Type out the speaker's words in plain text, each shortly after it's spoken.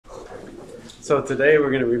So today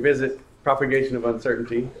we're going to revisit propagation of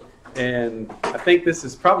uncertainty, and I think this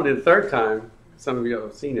is probably the third time some of you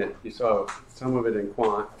have seen it. You saw some of it in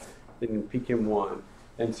quant, in PChem 1,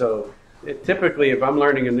 and so typically if I'm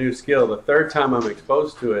learning a new skill, the third time I'm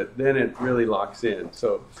exposed to it, then it really locks in.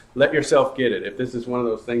 So let yourself get it. If this is one of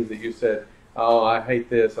those things that you said, oh, I hate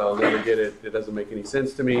this, I'll never get it, it doesn't make any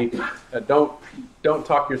sense to me, don't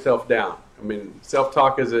talk yourself down. I mean,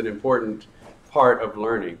 self-talk is an important part of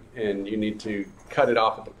learning, and you need to cut it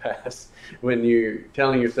off at the pass. When you're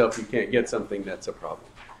telling yourself you can't get something, that's a problem.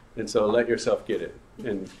 And so let yourself get it.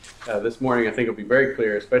 And this morning I think it'll be very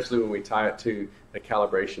clear, especially when we tie it to the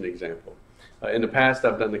calibration example. In the past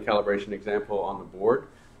I've done the calibration example on the board.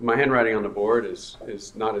 My handwriting on the board is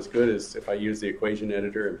not as good as if I use the equation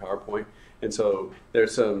editor in PowerPoint. And so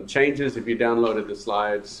there's some changes. If you downloaded the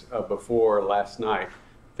slides before last night,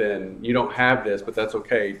 then you don't have this, but that's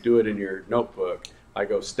okay. Do it in your notebook. I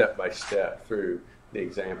go step by step through the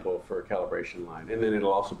example for a calibration line. And then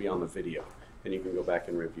it'll also be on the video, and you can go back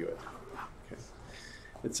and review it. Okay.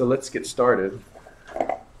 And so let's get started.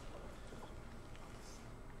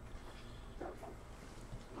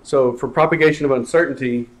 So for propagation of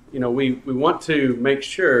uncertainty, we want to make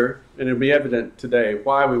sure, and it'll be evident today,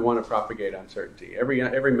 why we want to propagate uncertainty.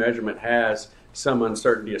 Every measurement has some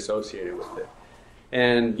uncertainty associated with it.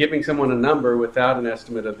 And giving someone a number without an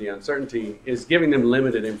estimate of the uncertainty is giving them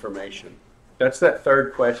limited information. That's that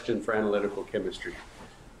third question for analytical chemistry.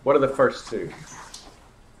 What are the first two?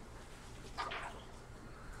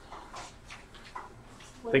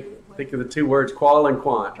 Think of the two words, qual and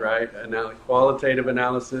quant, right? Qualitative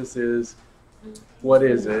analysis is, what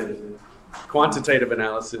is it? Quantitative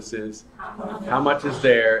analysis is, how much is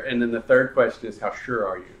there? And then the third question is, how sure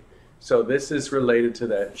are you? So this is related to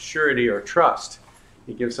that surety or trust.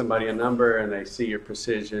 You give somebody a number and they see your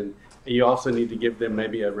precision. And you also need to give them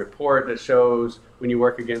maybe a report that shows when you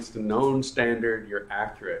work against a known standard, you're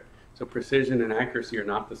accurate. So precision and accuracy are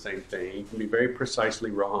not the same thing. You can be very precisely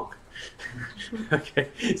wrong. Okay,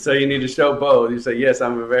 so you need to show both. You say, yes,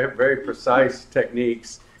 I'm a very, very precise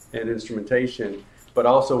techniques and instrumentation, but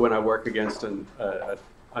also when I work against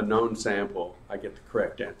a known sample, I get the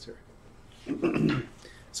correct answer.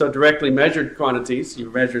 So directly measured quantities, you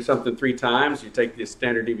measure something 3 times, you take the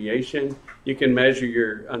standard deviation, you can measure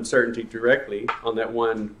your uncertainty directly on that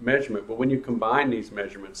one measurement. But when you combine these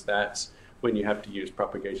measurements, that's when you have to use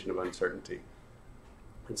propagation of uncertainty.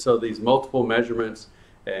 And so these multiple measurements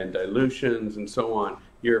and dilutions and so on,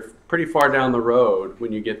 you're pretty far down the road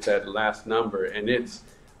when you get that last number, and it's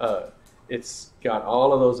got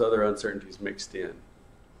all of those other uncertainties mixed in.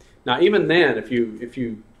 Now even then, if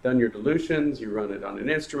you've done your dilutions, you run it on an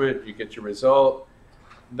instrument, you get your result,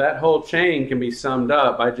 that whole chain can be summed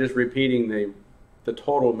up by just repeating the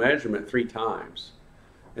total measurement 3 times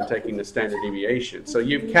and taking the standard deviation. So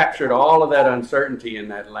you've captured all of that uncertainty in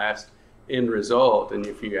that last end result, and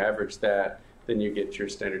if you average that, then you get your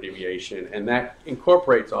standard deviation, and that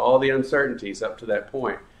incorporates all the uncertainties up to that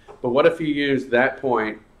point. But what if you use that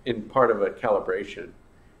point in part of a calibration,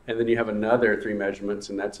 and then you have another 3 measurements,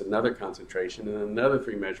 and that's another concentration, and another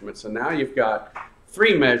 3 measurements. So now you've got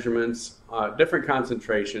 3 measurements, different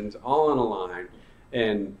concentrations, all in a line.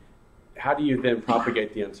 And how do you then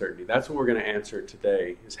propagate the uncertainty? That's what we're going to answer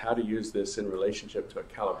today, is how to use this in relationship to a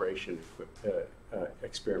calibration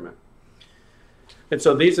experiment. And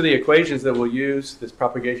so these are the equations that we'll use, this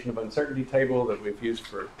propagation of uncertainty table that we've used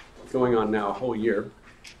for going on now a whole year.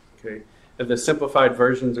 Okay. The simplified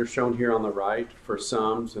versions are shown here on the right for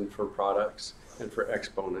sums and for products and for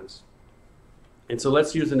exponents. And so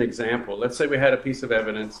let's use an example. Let's say we had a piece of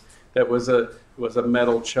evidence that was a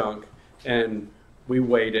metal chunk, and we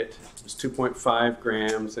weighed it. It was 2.5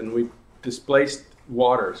 grams, and we displaced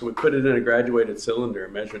water. So we put it in a graduated cylinder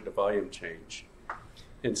and measured the volume change.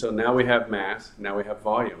 And so now we have mass, now we have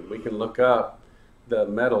volume. We can look up the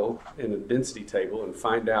metal in a density table and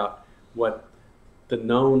find out what the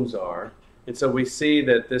knowns are. And so we see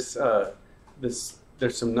that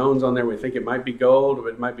there's some knowns on there. We think it might be gold or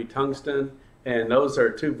it might be tungsten, and those are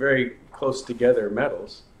 2 very close together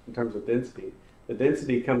metals in terms of density. The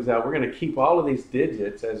density comes out, we're going to keep all of these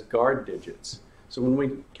digits as guard digits. So when we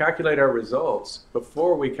calculate our results,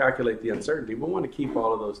 before we calculate the uncertainty, we want to keep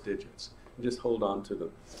all of those digits and just hold on to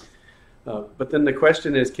them. But then the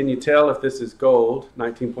question is, can you tell if this is gold,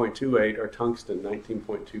 19.28, or tungsten,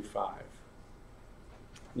 19.25?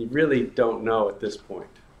 You really don't know at this point.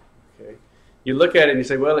 Okay? You look at it and you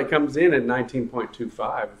say, well, it comes in at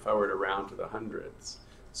 19.25 if I were to round to the hundreds.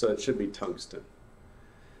 So it should be tungsten.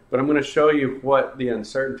 But I'm going to show you what the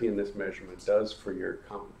uncertainty in this measurement does for your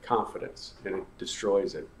confidence, and it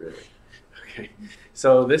destroys it, really. Okay,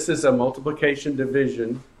 so this is a multiplication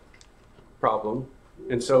division problem,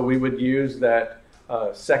 and so we would use that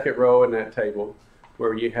second row in that table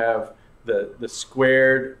where you have the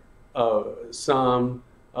squared sum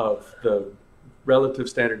of the relative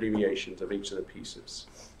standard deviations of each of the pieces.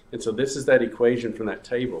 And so this is that equation from that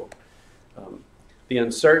table. The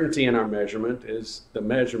uncertainty in our measurement is the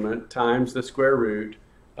measurement times the square root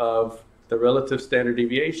of the relative standard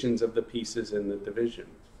deviations of the pieces in the division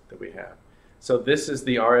that we have. So this is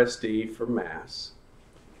the RSD for mass.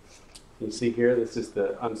 You see here, this is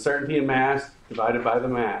the uncertainty in mass divided by the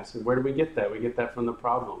mass. And where do we get that? We get that from the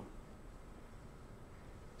problem.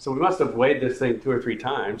 So we must have weighed this thing 2 or 3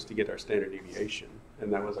 times to get our standard deviation.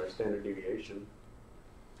 And that was our standard deviation.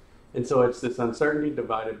 And so it's this uncertainty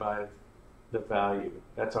divided by the value.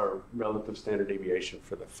 That's our relative standard deviation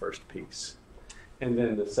for the first piece. And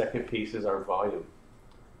then the second piece is our volume.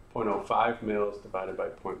 0.05 mils divided by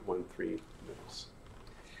 0.13 mils.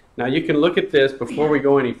 Now you can look at this before we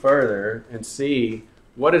go any further and see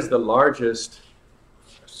what is the largest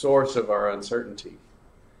source of our uncertainty.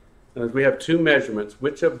 And if we have 2 measurements,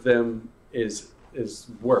 which of them is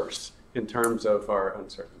worse in terms of our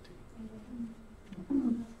uncertainty?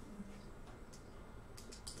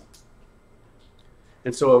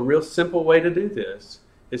 And so a real simple way to do this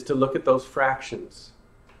is to look at those fractions,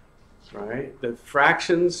 right? The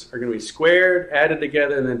fractions are going to be squared, added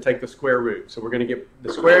together, and then take the square root. So we're going to get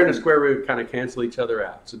the square and the square root kind of cancel each other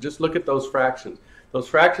out. So just look at those fractions. Those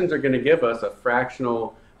fractions are going to give us a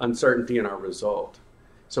fractional uncertainty in our result.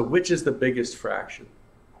 So which is the biggest fraction?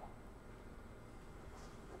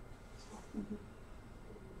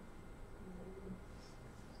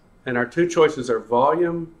 And our 2 choices are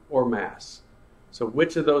volume or mass. So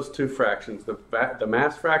which of those 2 fractions, the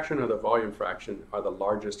mass fraction or the volume fraction, are the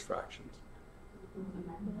largest fractions?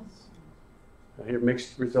 Here,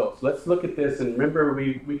 mixed results. Let's look at this, and remember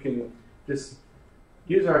we can just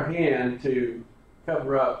use our hand to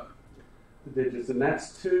cover up the digits, and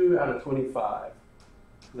that's 2 out of 25.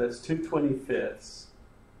 So that's 2 25ths,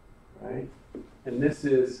 right? And this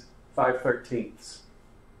is 5/13ths.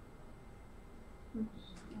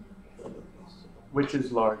 Which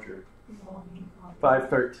is larger?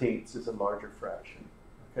 5/13ths is a larger fraction.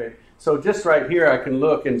 Okay, so just right here I can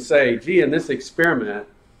look and say, gee, in this experiment,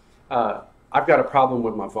 I've got a problem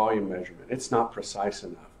with my volume measurement. It's not precise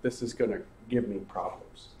enough. This is going to give me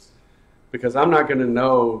problems. Because I'm not going to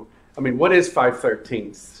know, I mean, what is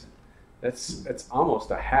 5/13ths? That's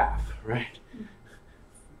almost a half, right?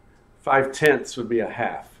 5/10ths would be a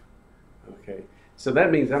half. Okay, so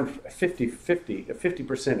that means I'm 50-50, a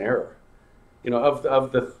 50% error. You know,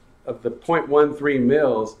 of the 0.13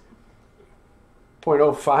 mils,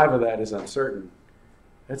 0.05 of that is uncertain.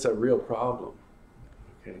 That's a real problem.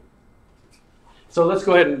 Okay. So let's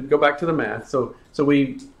go ahead and go back to the math. So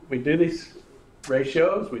we do these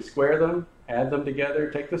ratios, we square them, add them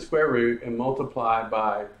together, take the square root, and multiply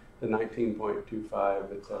by the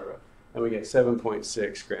 19.25, etc. And we get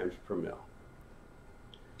 7.6 grams per mil.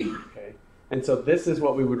 Okay. And so this is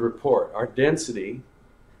what we would report. Our density.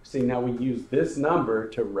 See, now we use this number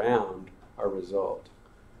to round our result.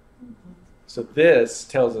 So this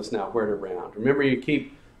tells us now where to round. Remember, you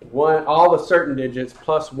keep all the certain digits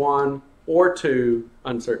plus 1 or 2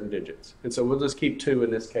 uncertain digits. And so we'll just keep 2 in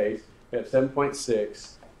this case. We have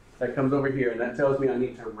 7.6. That comes over here, and that tells me I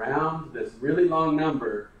need to round this really long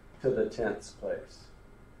number to the tenths place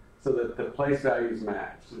so that the place values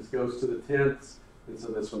match. This goes to the tenths, and so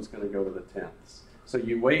this one's going to go to the tenths. So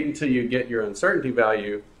you wait until you get your uncertainty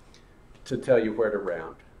value to tell you where to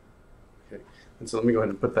round. Okay. And so let me go ahead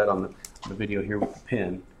and put that on the video here with the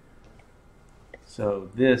pen. So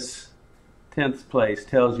this tenths place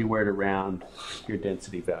tells you where to round your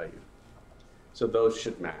density value. So those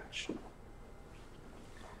should match.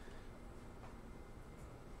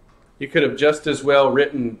 You could have just as well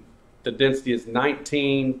written the density as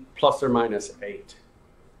 19 plus or minus 8,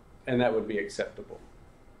 and that would be acceptable.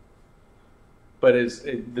 But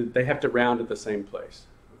they have to round at the same place.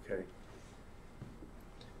 Okay.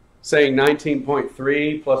 Saying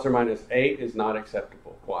 19.3 plus or minus 8 is not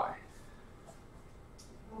acceptable. Why?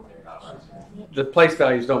 The place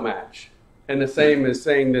values don't match. And the same as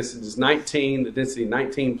saying this is 19, the density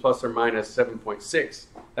 19 plus or minus 7.6.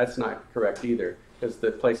 That's not correct either, because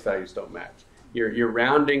the place values don't match. Your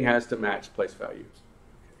rounding has to match place values.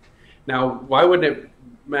 Now, why wouldn't it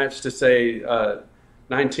match to say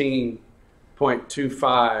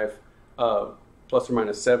 19.25 plus or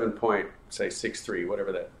minus 7.63,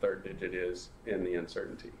 whatever that third digit is in the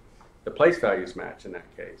uncertainty? The place values match in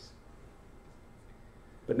that case.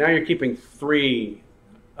 But now you're keeping 3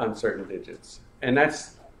 uncertain digits, and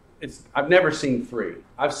that's I've never seen 3.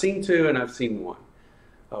 I've seen 2 and I've seen 1.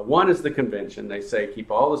 1 is the convention. They say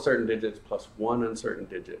keep all the certain digits plus 1 uncertain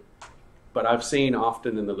digit. But I've seen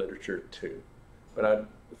often in the literature 2. But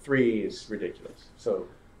 3 is ridiculous. So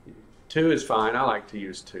 2 is fine. I like to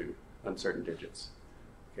use 2 uncertain digits.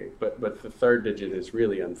 Okay, but the third digit is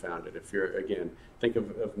really unfounded. If you're, again, think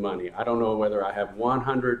of money. I don't know whether I have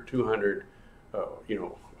 100, 200,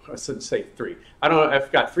 I should say 3. I don't know. I've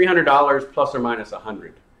got $300 plus or minus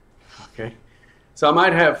 100. Okay, so I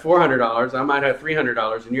might have $400. I might have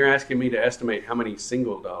 $300, and you're asking me to estimate how many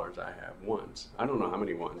single dollars I have, ones. I don't know how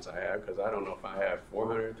many ones I have because I don't know if I have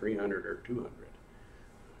 400, 300, or 200. Okay,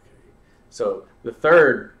 so the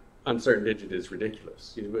third uncertain digit is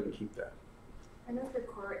ridiculous. You wouldn't keep that. I know for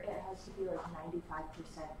court it has to be like 95%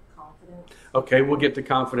 confidence. Okay, we'll get to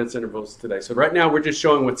confidence intervals today. So right now we're just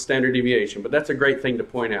showing with standard deviation, but that's a great thing to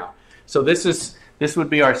point out. So this would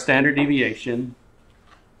be our standard deviation.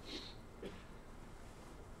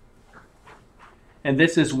 And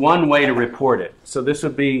this is one way to report it. So this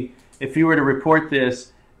would be, if you were to report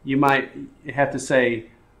this, you might have to say,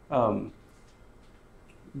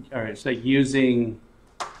 say using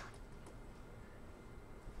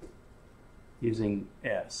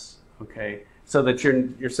S, okay? So that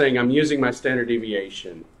you're saying I'm using my standard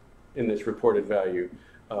deviation in this reported value,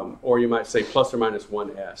 or you might say plus or minus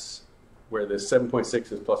 1S, where this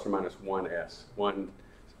 7.6 is plus or minus 1S, 1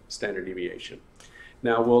 standard deviation.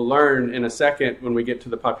 Now we'll learn in a second when we get to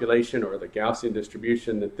the population or the Gaussian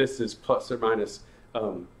distribution that this is plus or minus,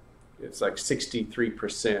 it's like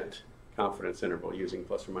 63% confidence interval using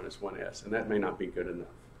plus or minus 1S, and that may not be good enough.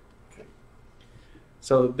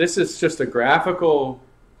 So this is just a graphical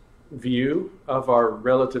view of our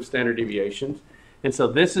relative standard deviations. And so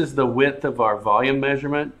this is the width of our volume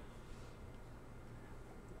measurement.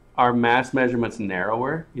 Our mass measurement's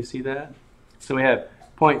narrower. You see that? So we have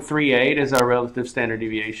 0.38 is our relative standard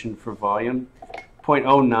deviation for volume.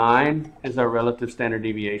 0.09 is our relative standard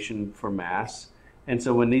deviation for mass. And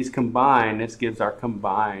so when these combine, this gives our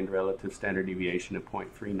combined relative standard deviation of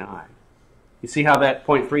 0.39. You see how that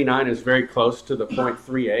 0.39 is very close to the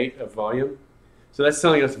 0.38 of volume? So that's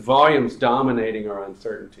telling us volume's dominating our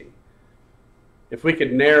uncertainty. If we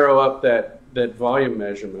could narrow up that volume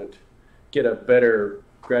measurement, get a better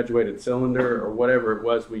graduated cylinder or whatever it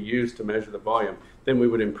was we used to measure the volume, then we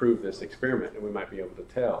would improve this experiment and we might be able to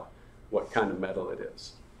tell what kind of metal it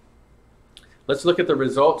is. Let's look at the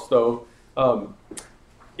results though.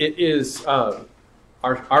 It is...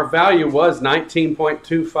 Our value was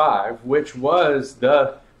 19.25, which was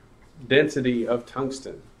the density of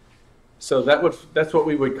tungsten. So that's what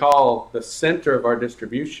we would call the center of our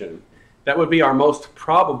distribution. That would be our most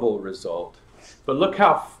probable result. But look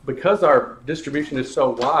how, because our distribution is so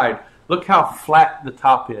wide, look how flat the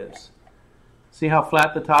top is. See how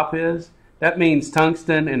flat the top is? That means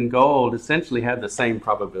tungsten and gold essentially have the same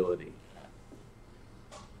probability.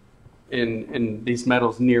 In these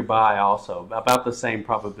metals nearby also, about the same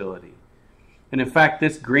probability. And in fact,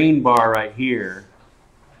 this green bar right here,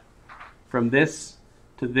 from this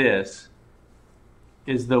to this,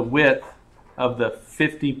 is the width of the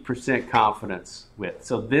 50% confidence width.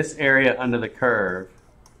 So this area under the curve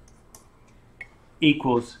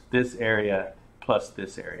equals this area plus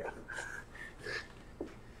this area.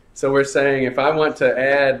 So we're saying if I want to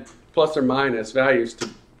add plus or minus values to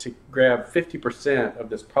grab 50% of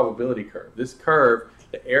this probability curve. This curve,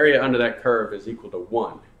 the area under that curve is equal to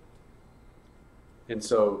 1. And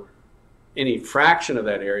so any fraction of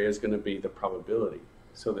that area is going to be the probability.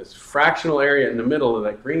 So this fractional area in the middle of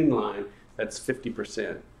that green line, that's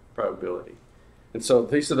 50% probability. And so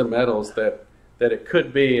these are the metals that it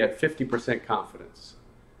could be at 50% confidence.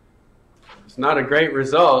 It's not a great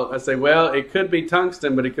result. I say, well, it could be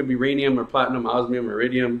tungsten, but it could be rhenium or platinum, osmium,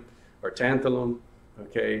 iridium, or tantalum.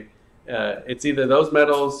 Okay, it's either those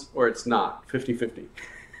metals or it's not, 50-50.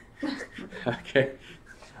 Okay,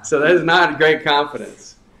 so that is not great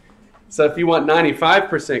confidence. So if you want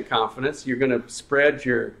 95% confidence, you're going to spread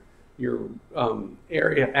your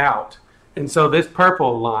area out. And so this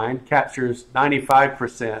purple line captures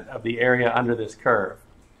 95% of the area under this curve.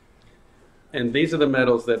 And these are the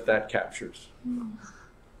metals that captures.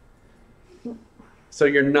 So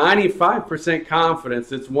you're 95%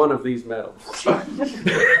 confidence it's one of these metals.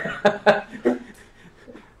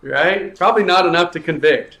 Right? Probably not enough to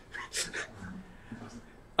convict.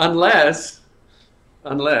 Unless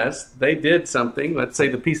they did something. Let's say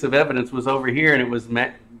the piece of evidence was over here and it was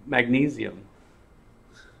magnesium.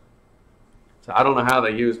 So I don't know how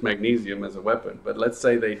they used magnesium as a weapon, but let's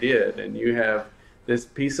say they did, and you have this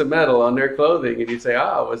piece of metal on their clothing, and you say,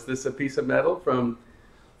 was this a piece of metal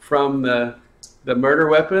from the the murder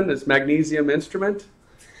weapon, this magnesium instrument,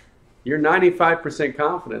 you're 95%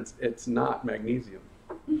 confidence it's not magnesium.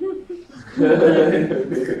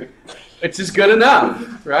 It's just good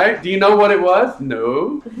enough, right? Do you know what it was?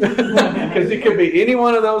 No. Because it could be any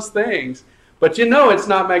one of those things. But you know it's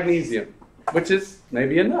not magnesium, which is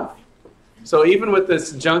maybe enough. So even with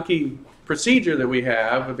this junky procedure that we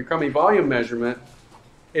have with the crummy volume measurement,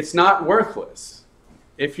 it's not worthless.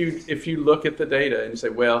 If you look at the data and you say,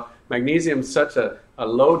 well, magnesium is such a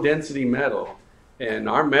low density metal, and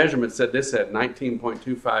our measurement said this had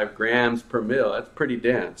 19.25 grams per mil. That's pretty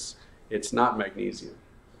dense. It's not magnesium.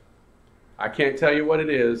 I can't tell you what it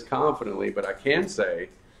is confidently, but I can say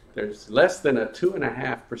there's less than a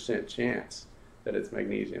 2.5% chance that it's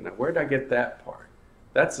magnesium. Now, where did I get that part?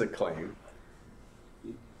 That's a claim.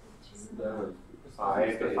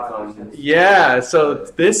 Yeah, so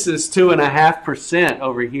this is 2.5%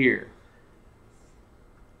 over here.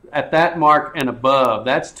 At that mark and above,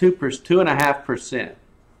 that's 2.5%.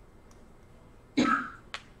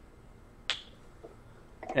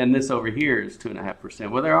 And this over here is 2.5%.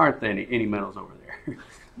 Well, there aren't any metals over there.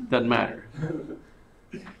 Doesn't matter.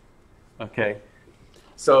 Okay.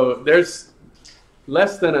 So there's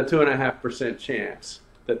less than a 2.5% chance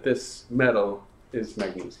that this metal is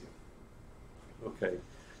magnesium. Okay.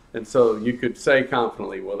 And so you could say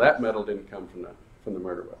confidently, well, that metal didn't come from the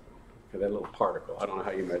murder weapon. Okay, that little particle. I don't know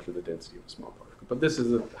how you measure the density of a small particle, but this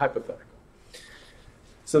is a hypothetical.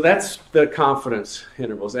 So that's the confidence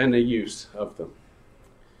intervals and the use of them.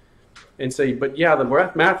 And say, but yeah, the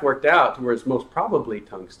math worked out to where it's most probably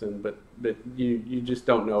tungsten, but you just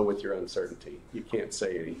don't know with your uncertainty. You can't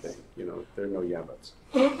say anything. You know, there are no yeah buts.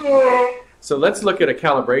 So let's look at a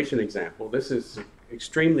calibration example. This is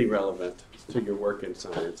extremely relevant to your work in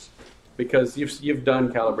science because you've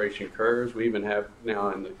done calibration curves. We even have now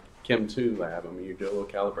in the CHEM 2 lab. I mean, you do a little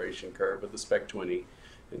calibration curve with the Spec 20,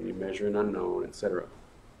 and you measure an unknown, etc.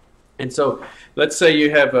 And so let's say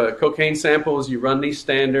you have cocaine samples, you run these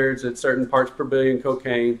standards at certain parts per billion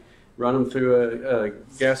cocaine, run them through a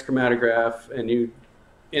gas chromatograph, and you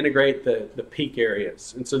integrate the peak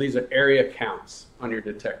areas. And so these are area counts on your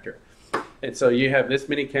detector. And so you have this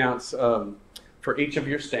many counts for each of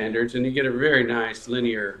your standards, and you get a very nice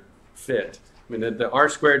linear fit. I mean, the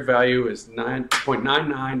R-squared value is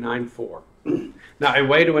 9.9994. Now, a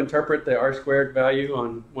way to interpret the R-squared value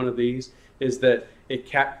on one of these is that it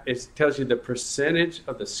tells you the percentage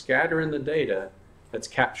of the scatter in the data that's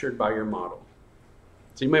captured by your model.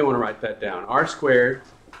 So you may want to write that down. R-squared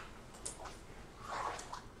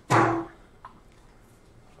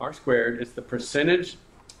is the percentage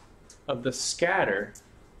of the scatter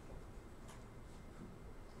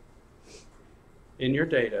in your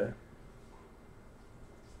data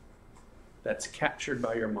that's captured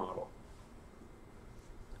by your model.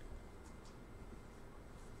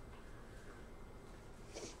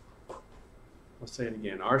 I'll say it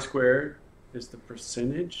again. R squared is the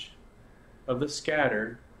percentage of the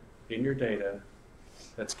scatter in your data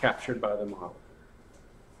that's captured by the model.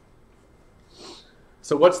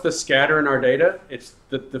 So what's the scatter in our data? It's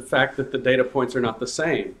the fact that the data points are not the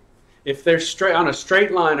same. If they're straight on a straight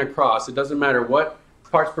line across, it doesn't matter what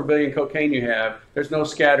parts per billion cocaine you have, there's no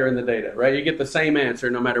scatter in the data, right? You get the same answer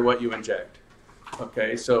no matter what you inject.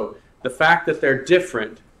 Okay, so the fact that they're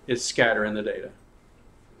different is scatter in the data.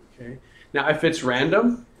 Okay. Now, if it's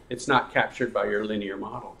random, it's not captured by your linear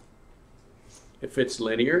model. If it's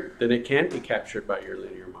linear, then it can be captured by your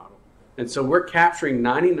linear model. And so we're capturing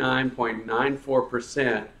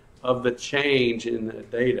 99.94% of the change in the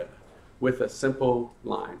data with a simple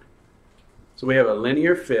line. So we have a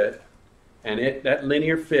linear fit, and that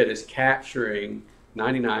linear fit is capturing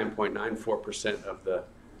 99.94% of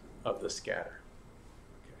the scatter.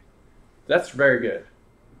 Okay. That's very good.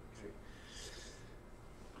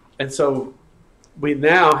 And so we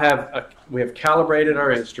now have calibrated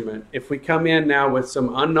our instrument. If we come in now with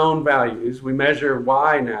some unknown values, we measure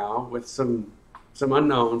Y now with some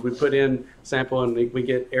unknowns. We put in sample and we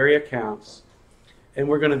get area counts. And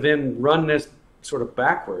we're going to then run this sort of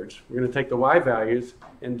backwards. We're going to take the Y values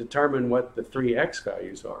and determine what the 3X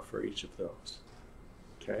values are for each of those.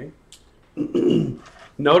 Okay?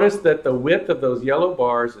 Notice that the width of those yellow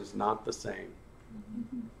bars is not the same.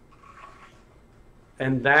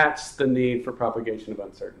 And that's the need for propagation of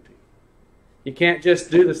uncertainty. You can't just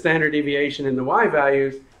do the standard deviation in the Y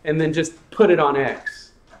values and then just put it on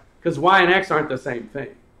X, because Y and X aren't the same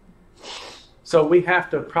thing. So we have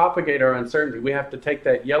to propagate our uncertainty. We have to take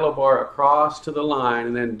that yellow bar across to the line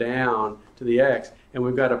and then down to the X, and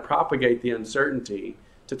we've got to propagate the uncertainty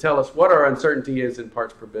to tell us what our uncertainty is in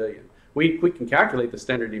parts per billion. We can calculate the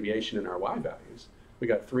standard deviation in our Y values, We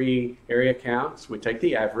got 3 area counts. We take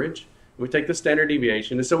the average. We take the standard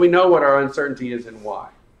deviation. And so we know what our uncertainty is in y.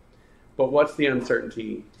 But what's the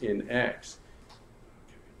uncertainty in x?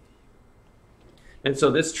 And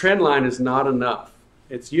so this trend line is not enough.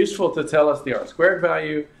 It's useful to tell us the r-squared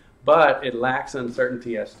value, but it lacks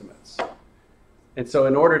uncertainty estimates. And so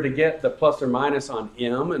in order to get the plus or minus on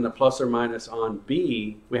M and the plus or minus on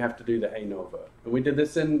B, we have to do the ANOVA. And we did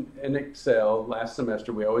this in Excel last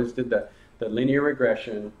semester. We always did the linear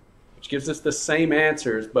regression, which gives us the same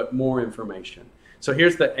answers but more information. So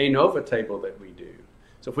here's the ANOVA table that we do.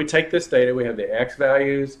 So if we take this data, we have the x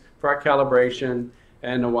values for our calibration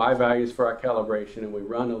and the y values for our calibration, and we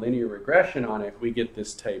run a linear regression on it, we get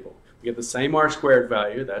this table. We get the same r-squared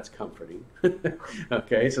value. That's comforting.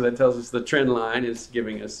 Okay, so that tells us the trend line is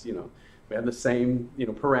giving us, we have the same,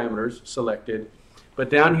 parameters selected. But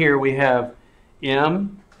down here we have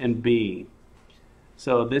M and B.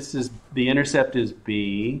 So this is, the intercept is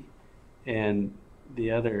B, and the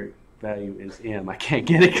other value is M. I can't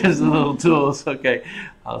get it because of the little tools. Okay,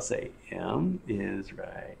 I'll say M is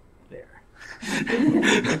right there.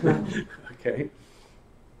 Okay.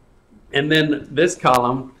 And then this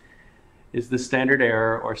column is the standard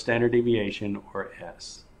error or standard deviation, or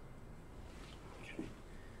S. Okay.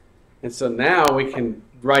 And so now we can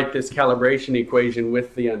write this calibration equation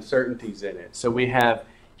with the uncertainties in it. So we have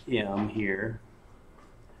M here,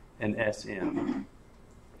 and SM,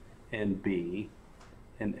 and B,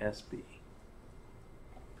 and SB.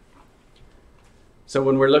 So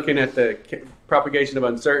when we're looking at the propagation of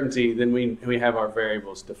uncertainty, then we have our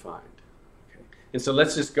variables defined. Okay. And so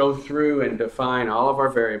let's just go through and define all of our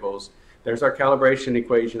variables. There's our calibration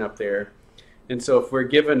equation up there. And so if we're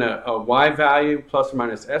given a y value plus or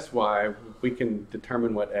minus sy, we can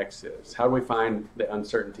determine what x is. How do we find the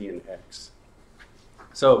uncertainty in x?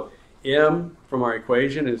 So M from our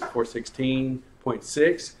equation is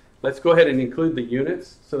 416.6. Let's go ahead and include the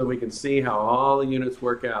units so that we can see how all the units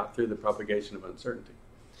work out through the propagation of uncertainty.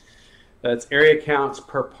 That's area counts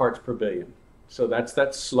per parts per billion. So that's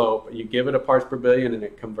that slope. You give it a parts per billion and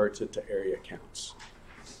it converts it to area counts.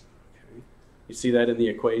 Okay. You see that in the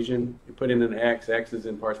equation? You put in an x is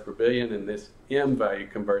in parts per billion, and this M value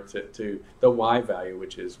converts it to the y value,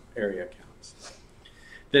 which is area counts.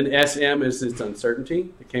 Then SM is its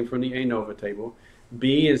uncertainty. It came from the ANOVA table.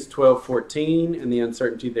 B is 1214, and the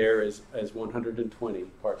uncertainty there is 120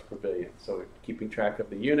 parts per billion. So keeping track of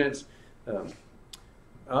the units.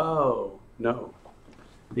 Oh, no.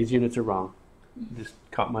 These units are wrong. Just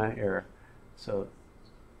caught my error. So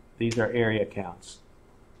these are area counts.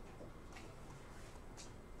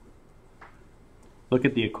 Look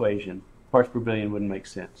at the equation. Parts per billion wouldn't make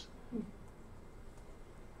sense.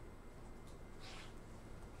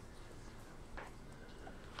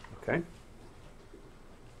 Okay.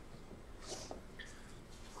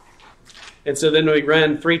 And so then we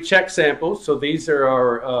ran 3 check samples. So these are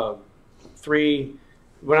our 3,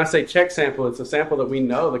 when I say check sample, it's a sample that we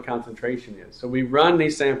know the concentration is. So we run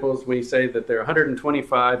these samples. We say that they're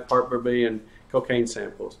 125 part per billion cocaine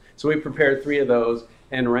samples. So we prepared 3 of those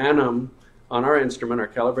and ran them on our instrument, our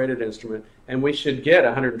calibrated instrument, and we should get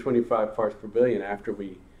 125 parts per billion after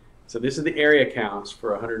we. So this is the area counts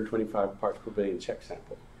for 125 parts per billion check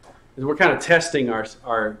sample. And we're kind of testing our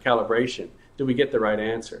calibration. Do we get the right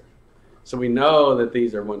answer? So we know that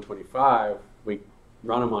these are 125. We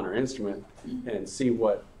run them on our instrument and see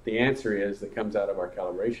what the answer is that comes out of our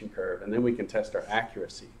calibration curve, and then we can test our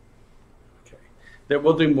accuracy. Okay. Then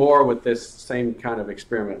we'll do more with this same kind of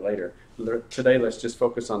experiment later. Today, let's just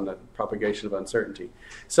focus on the propagation of uncertainty.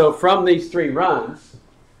 So from these 3 runs,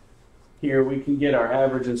 here we can get our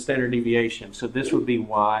average and standard deviation. So this would be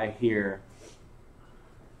y here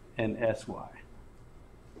and sy.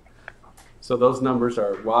 So those numbers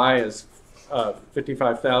are y is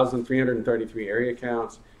 55,333 area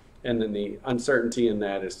counts, and then the uncertainty in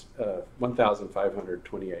that is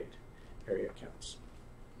 1,528 area counts.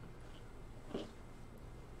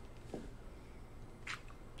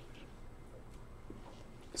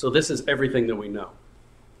 So this is everything that we know.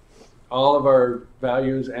 All of our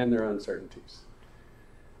values and their uncertainties.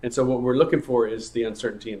 And so what we're looking for is the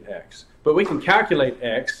uncertainty in x. But we can calculate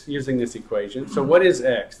x using this equation. So what is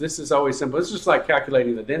x? This is always simple. It's just like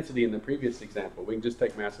calculating the density in the previous example. We can just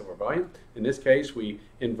take mass over volume. In this case, we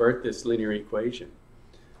invert this linear equation,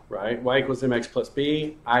 right? Y equals mx plus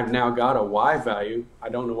b. I've now got a y value. I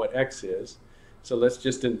don't know what x is. So let's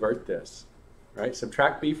just invert this, right?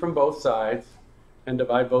 Subtract b from both sides and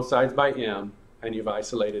divide both sides by m, and you've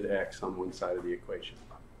isolated x on one side of the equation.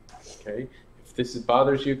 Okay? If this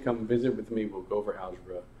bothers you, come visit with me. We'll go over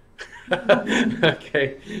algebra.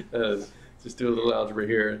 Okay. Just do a little algebra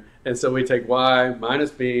here. And so we take y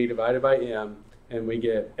minus b divided by m, and we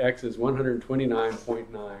get x is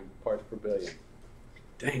 129.9 parts per billion.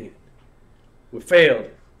 Dang it. We failed.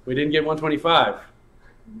 We didn't get 125.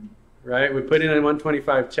 Right? We put in a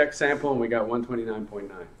 125 check sample, and we got 129.9.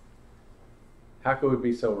 How could we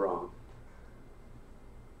be so wrong?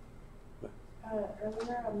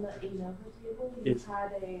 Earlier on the ANOVA table, you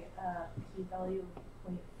had a p-value of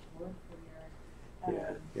 0.4 for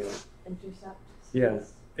your intercept. Yeah,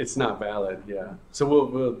 it's not valid. Yeah, so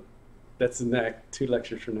we'll that's the next 2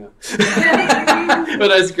 lectures from now. But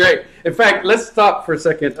that's great. In fact, let's stop for a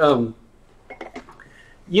second.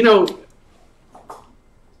 You know,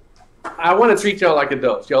 I want to treat y'all like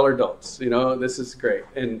adults. Y'all are adults. You know, this is great,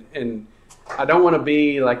 and I don't want to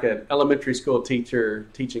be like an elementary school teacher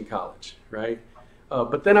teaching college, right?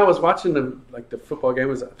 But then I was watching the football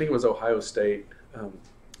game. I think it was Ohio State,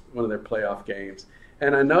 one of their playoff games,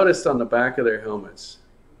 and I noticed on the back of their helmets,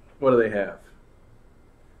 what do they have?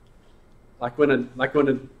 Like when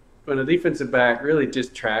a defensive back really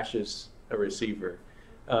just trashes a receiver,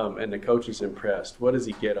 and the coach is impressed, what does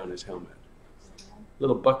he get on his helmet?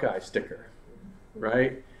 Little Buckeye sticker,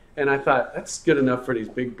 right? And I thought, that's good enough for these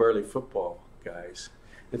big burly football guys.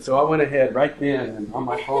 And so I went ahead right then and on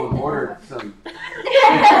my phone ordered some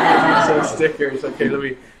stickers. Okay,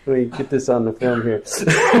 let me get this on the film here.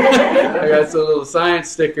 I got some little science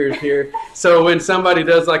stickers here. So when somebody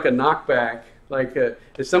does like a knockback, like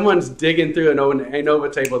if someone's digging through an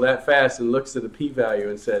ANOVA table that fast and looks at the p-value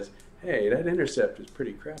and says, hey, that intercept is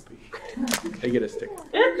pretty crappy, they get a sticker.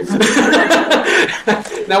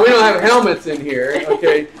 Now, we don't have helmets in here,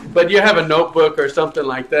 okay, but you have a notebook or something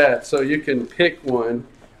like that, so you can pick one.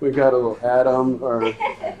 We've got a little atom or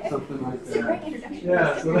something like that.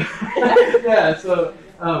 So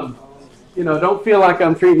you know, don't feel like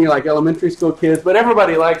I'm treating you like elementary school kids, but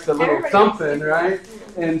everybody likes a little something, right?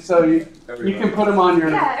 And so you can put them on your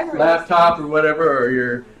laptop or whatever,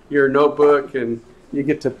 or your notebook, and you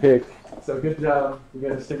get to pick. So good job. You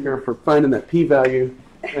got a sticker for finding that p-value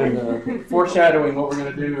and foreshadowing what we're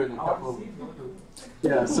going to do in a couple of.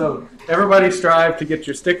 Yeah, so everybody strive to get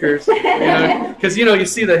your stickers, because you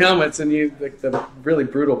see the helmets, and the really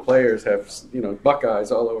brutal players have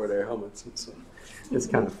Buckeyes all over their helmets, and so it's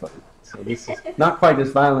kind of fun. So this is not quite as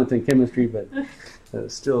violent in chemistry, but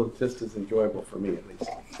still just as enjoyable for me at least.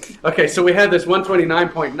 Okay, so we had this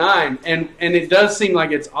 129.9, and it does seem like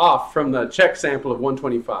it's off from the check sample of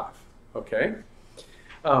 125. Okay,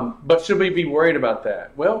 but should we be worried about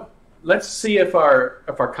that? Well, let's see if our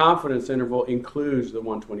confidence interval includes the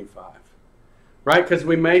 125, right? Because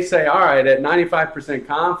we may say, all right, at 95%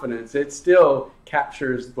 confidence, it still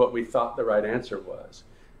captures what we thought the right answer was.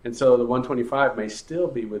 And so the 125 may still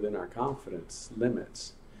be within our confidence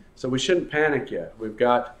limits. So we shouldn't panic yet. We've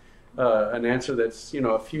got an answer that's,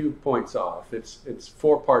 a few points off. It's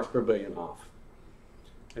 4 parts per billion off.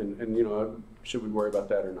 And should we worry about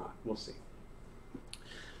that or not? We'll see.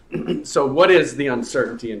 So what is the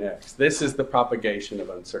uncertainty in X? This is the propagation of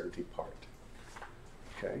uncertainty part.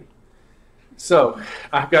 Okay. So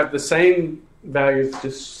I've got the same values,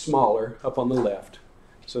 just smaller, up on the left,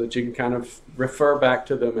 so that you can kind of refer back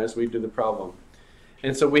to them as we do the problem.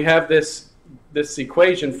 And so we have this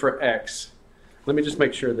equation for X. Let me just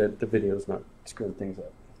make sure that the video is not screwing things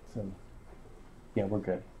up. So, yeah, we're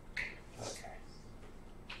good.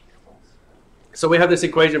 So we have this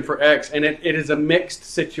equation for X, and it is a mixed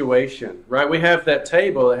situation, right? We have that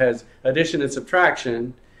table that has addition and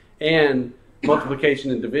subtraction and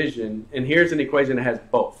multiplication and division, and here's an equation that has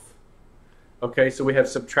both. Okay, so we have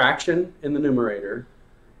subtraction in the numerator,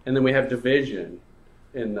 and then we have division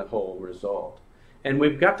in the whole result. And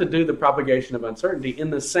we've got to do the propagation of uncertainty in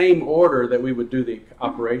the same order that we would do the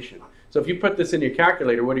operation. So if you put this in your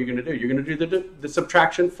calculator, what are you going to do? You're going to do the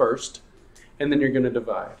subtraction first, and then you're going to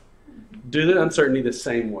divide. Do the uncertainty the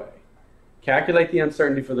same way. Calculate the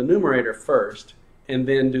uncertainty for the numerator first, and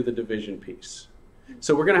then do the division piece.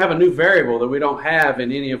 So we're going to have a new variable that we don't have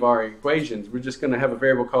in any of our equations. We're just going to have a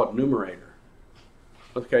variable called numerator.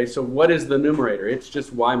 Okay, so what is the numerator? It's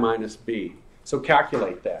just y minus b. So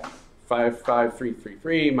calculate that.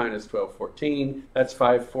 55333 minus 1214. That's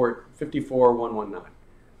 54119.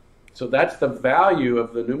 So that's the value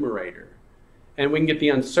of the numerator. And we can get the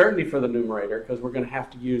uncertainty for the numerator because we're going to have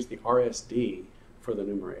to use the RSD for the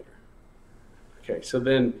numerator. Okay, so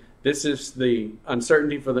then this is the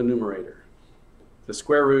uncertainty for the numerator. The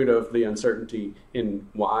square root of the uncertainty in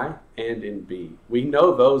y and in b. We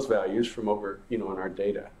know those values from over, in our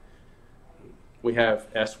data. We have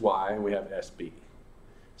sy and we have sb.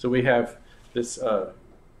 So we have this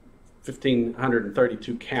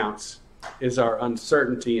 1,532 counts, is our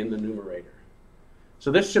uncertainty in the numerator.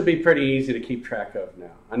 So this should be pretty easy to keep track of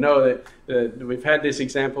now. I know that we've had these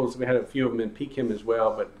examples, we had a few of them in PCHEM as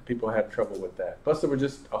well, but people had trouble with that. Plus there was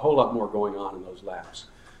just a whole lot more going on in those labs.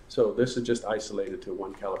 So this is just isolated to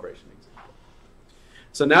one calibration example.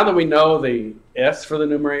 So now that we know the S for the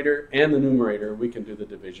numerator and the numerator, we can do the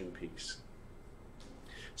division piece.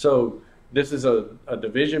 So this is a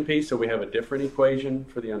division piece, so we have a different equation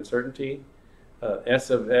for the uncertainty. S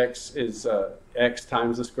of x is x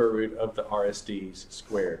times the square root of the RSDs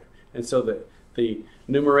squared. And so the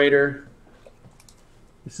numerator,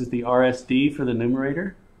 this is the RSD for the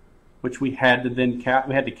numerator, which we had to then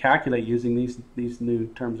calculate using these new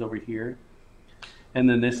terms over here. And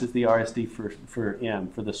then this is the RSD for M,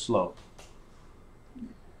 for the slope.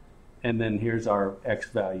 And then here's our x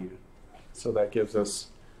value. So that gives us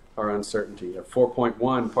our uncertainty of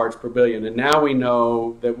 4.1 parts per billion. And now we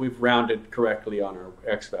know that we've rounded correctly on our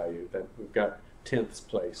x value, that we've got tenths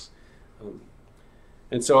place.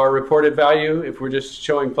 And so our reported value, if we're just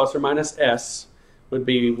showing plus or minus s, would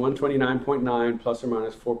be 129.9 plus or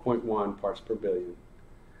minus 4.1 parts per billion.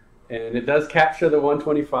 And it does capture the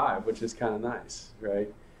 125, which is kind of nice,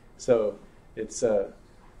 right? So it's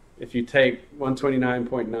if you take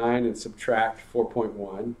 129.9 and subtract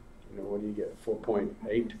 4.1, what do you get?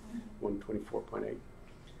 4.8, 124.8.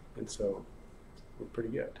 And so we're pretty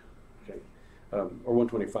good. Okay. Or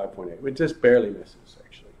 125.8. It just barely misses,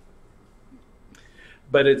 actually.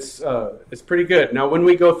 But it's pretty good. Now, when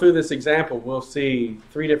we go through this example, we'll see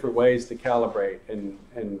 3 different ways to calibrate, and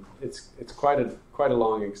it's quite a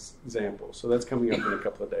long example. So that's coming up in a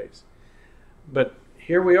couple of days. But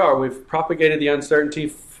here we are. We've propagated the uncertainty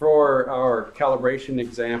for our calibration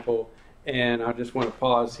example. And I just want to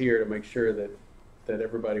pause here to make sure that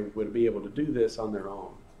everybody would be able to do this on their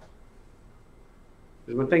own.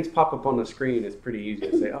 Because when things pop up on the screen, it's pretty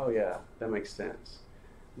easy to say, oh yeah, that makes sense.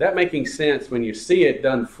 That making sense when you see it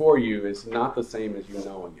done for you is not the same as you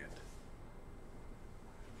knowing it.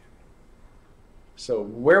 So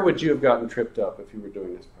where would you have gotten tripped up if you were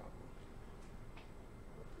doing this problem?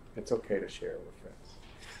 It's okay to share with friends.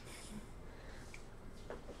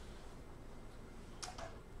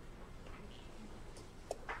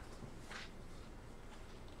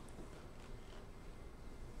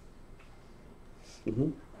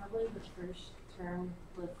 Mm-hmm. Probably the first term,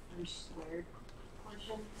 the first squared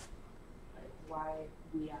portion, like why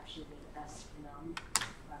we actually made S num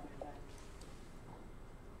rather than.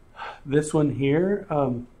 This one here,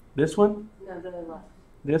 this one? No, the left.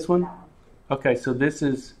 This one? That one. Okay, so this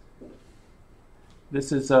is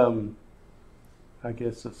I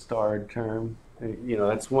guess a starred term.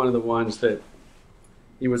 That's one of the ones that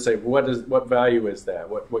you would say, what value is that?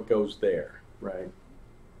 What goes there, right?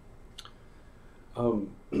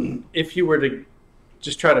 If you were to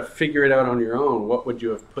just try to figure it out on your own, what would you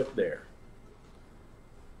have put there?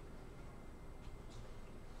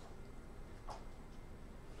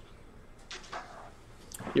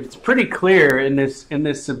 It's pretty clear in this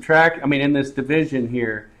division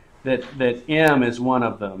here that M is one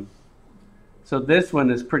of them. So this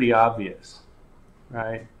one is pretty obvious,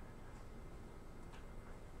 right?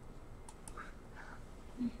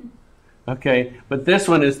 Okay, but this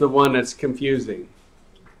one is the one that's confusing.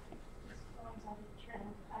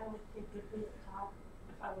 I would typically talk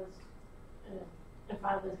if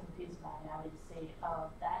I was confused about it, I would say, oh,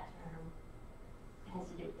 that term has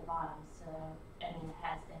to do with the bottom, and it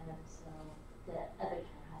has M, so the other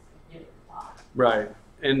term has to do with the top. Right.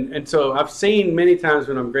 And so I've seen many times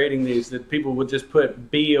when I'm grading these that people would just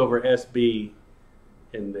put B over SB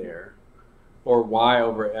in there, or Y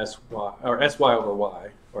over SY, or SY over Y,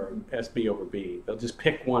 or SB over B. They'll just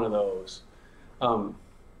pick one of those.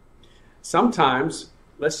 Sometimes,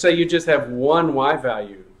 let's say you just have one Y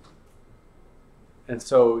value, and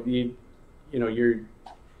so you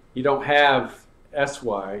don't have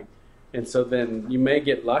SY, and so then you may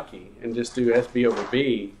get lucky and just do SB over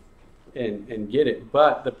B and get it.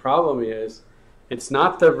 But the problem is, it's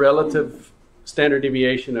not the relative standard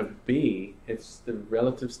deviation of B, it's the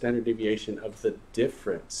relative standard deviation of the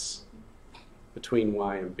difference between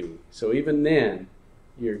Y and B. So even then,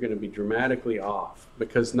 you're going to be dramatically off.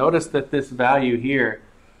 Because notice that this value here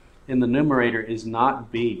in the numerator is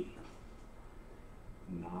not B.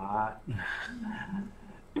 Not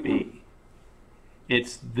B.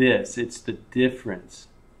 It's this. It's the difference.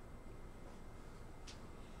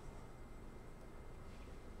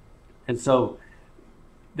 And so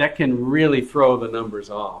that can really throw the numbers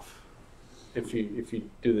off if you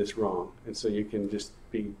do this wrong. And so you can just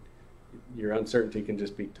be, your uncertainty can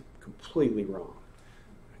just be completely wrong.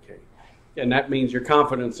 Okay, and that means your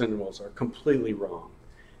confidence intervals are completely wrong.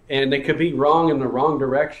 And they could be wrong in the wrong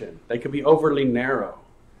direction. They could be overly narrow.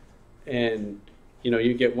 And, you know,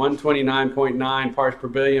 you get 129.9 parts per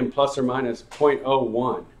billion plus or minus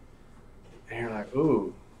 0.01. And you're like,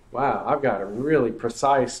 ooh, wow, I've got a really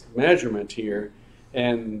precise measurement here.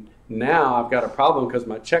 And now I've got a problem because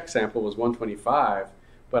my check sample was 125,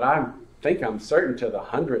 but I think I'm certain to the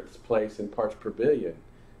 100th place in parts per billion.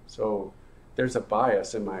 So there's a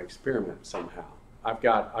bias in my experiment somehow. I've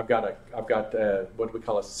got what we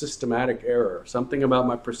call a systematic error. Something about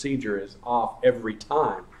my procedure is off every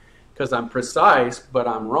time because I'm precise, but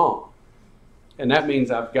I'm wrong. And that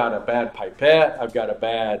means I've got a bad pipette, I've got a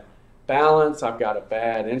bad balance, I've got a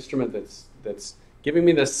bad instrument that's giving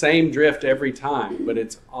me the same drift every time, but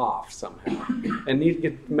it's off somehow. And you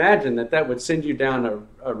can imagine that would send you down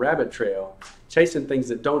a rabbit trail chasing things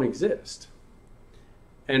that don't exist.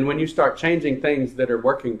 And when you start changing things that are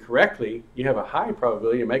working correctly, you have a high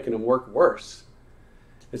probability of making them work worse.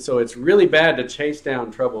 And so it's really bad to chase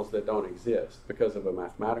down troubles that don't exist because of a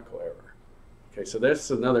mathematical error. Okay, so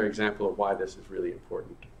that's another example of why this is really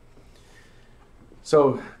important.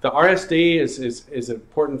 So the RSD is an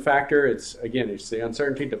important factor. It's the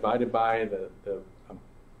uncertainty divided by the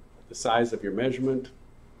size of your measurement.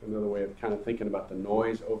 Another way of kind of thinking about the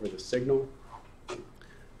noise over the signal.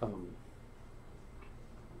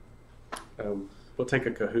 We'll take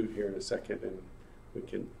a Kahoot here in a second, and we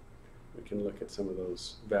can look at some of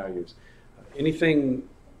those values. Anything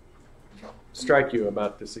strike you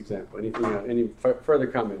about this example? Anything? Any further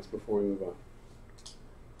comments before we move on?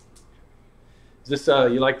 Is this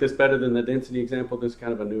you like this better than the density example? This is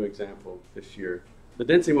kind of a new example this year. The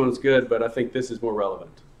density one is good, but I think this is more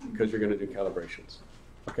relevant because you're going to do calibrations.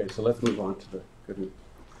 Okay, so let's move on to the Kahoot.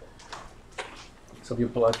 So if you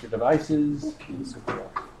pull out your devices.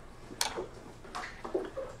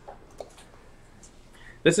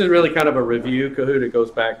 This is really kind of a review Kahoot. It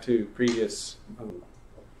goes back to previous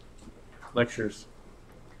lectures.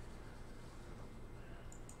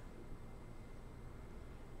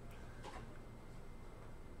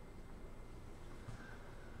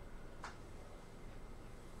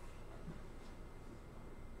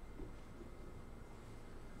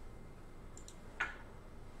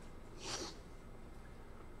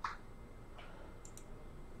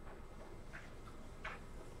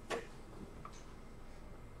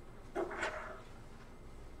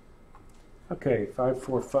 Okay,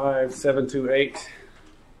 545-728.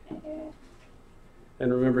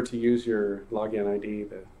 And remember to use your login ID,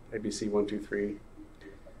 the ABC123,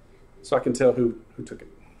 so I can tell who took it.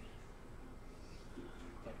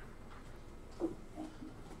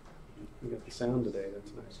 We got the sound today,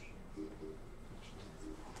 that's nice.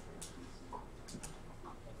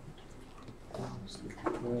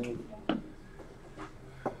 Well,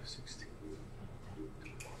 16,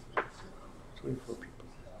 24 people.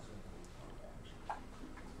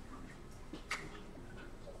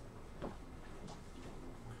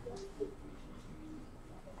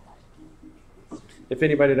 If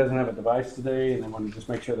anybody doesn't have a device today and they want to just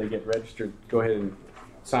make sure they get registered, go ahead and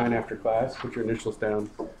sign after class. Put your initials down.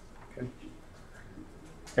 Okay.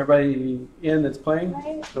 Everybody in that's playing?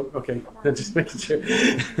 Oh, okay. Just making sure.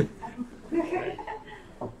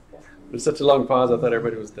 There's such a long pause, I thought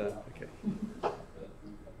everybody was done. Okay.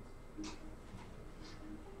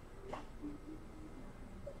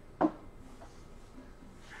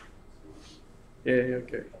 Yeah,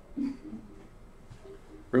 okay.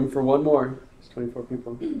 Room for one more. 24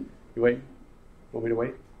 people. You wait? Want me to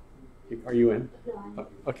wait? Are you in? Oh,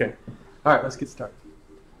 okay. All right, let's get started.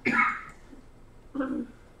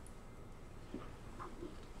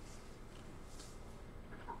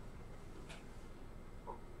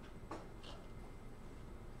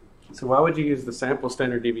 So why would you use the sample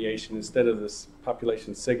standard deviation instead of this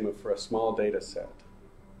population sigma for a small data set?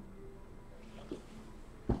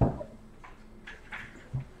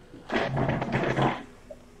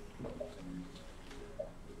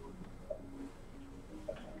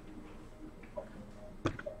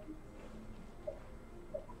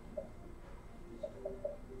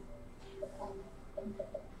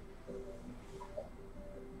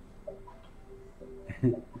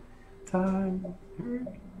 Time.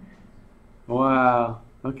 Wow.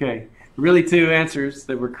 Okay. Really two answers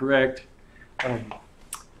that were correct.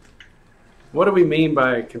 What do we mean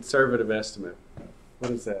by conservative estimate?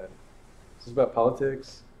 What is that? Is this about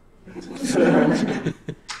politics? It's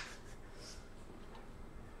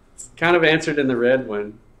kind of answered in the red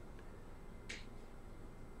one.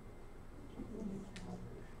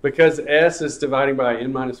 Because S is dividing by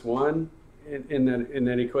n minus 1 in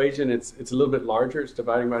that equation, it's a little bit larger. It's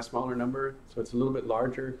dividing by a smaller number, so it's a little bit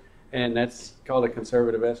larger, and that's called a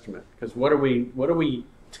conservative estimate. Because what are we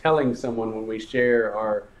telling someone when we share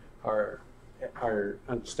our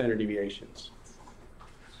standard deviations?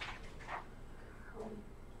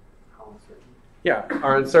 Yeah,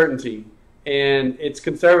 our uncertainty. And it's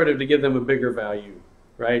conservative to give them a bigger value,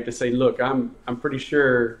 right? To say, look, I'm pretty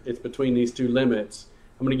sure it's between these two limits.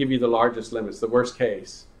 I'm going to give you the largest limits, the worst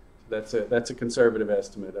case. That's a conservative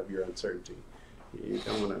estimate of your uncertainty. You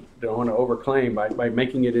don't want to overclaim by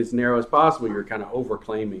making it as narrow as possible. You're kind of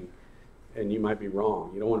overclaiming, and you might be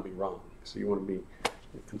wrong. You don't want to be wrong, so you want to be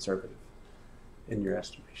conservative in your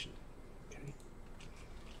estimation.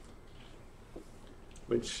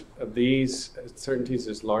 Which of these uncertainties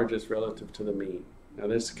is largest relative to the mean? Now,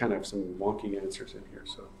 there's kind of some wonky answers in here,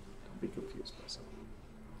 so don't be confused by some of them.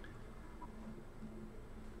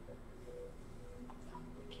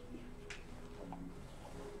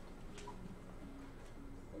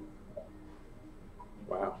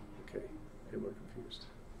 Wow, okay, people are confused.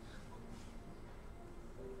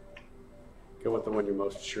 Go with the one you're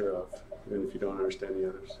most sure of, even if you don't understand the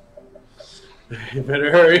others. You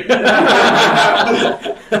better hurry.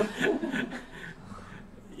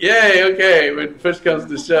 Yay, okay, when push comes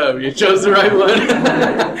to shove, you chose the right one.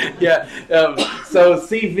 Yeah, so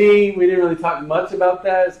CV, we didn't really talk much about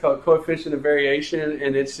that. It's called coefficient of variation,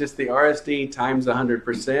 and it's just the RSD times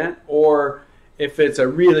 100%, or if it's a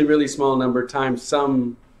really, really small number times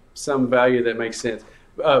some value that makes sense.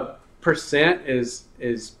 Percent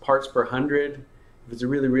is parts per 100. If it's a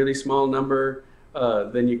really, really small number,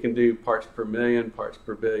 then you can do parts per million, parts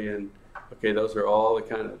per billion. Okay, those are all the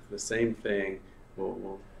kind of the same thing.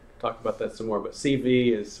 We'll talk about that some more. But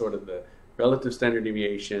CV is sort of the relative standard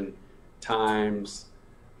deviation times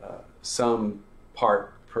some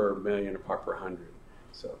part per million or part per 100.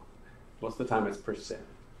 So most of the time it's percent.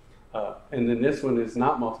 And then this one is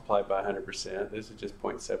not multiplied by 100%. This is just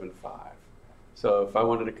 0.75. So if I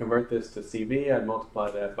wanted to convert this to CV, I'd multiply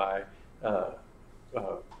that by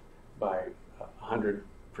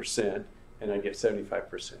 100%, and I get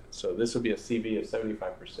 75%. So this would be a CV of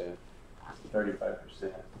 75%,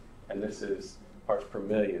 35%, and this is parts per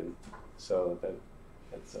million. So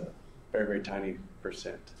that's a very, very tiny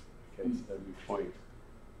percent. Okay, so that'd be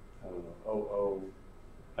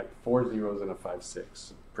like 4 zeros and a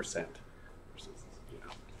 5/6%.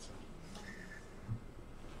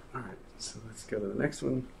 All right, so let's go to the next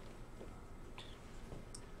one.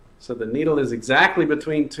 So the needle is exactly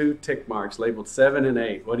between two tick marks, labeled 7 and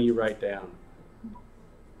 8. What do you write down?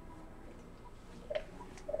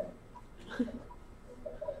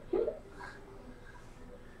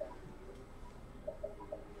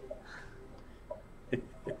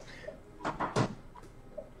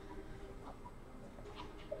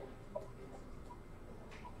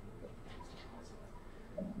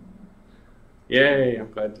 Yay, I'm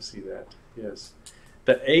glad to see that. Yes.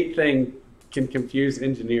 The 8 thing can confuse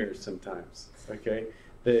engineers sometimes. Okay,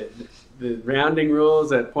 the rounding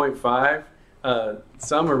rules at 0.5,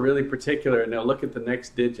 some are really particular, and they'll look at the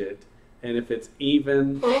next digit, and if it's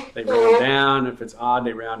even, they round down. If it's odd,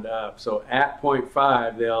 they round up. So at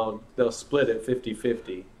 0.5, they'll split it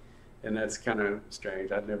 50-50, and that's kind of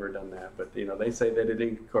strange. I've never done that, but they say that it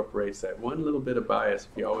incorporates that one little bit of bias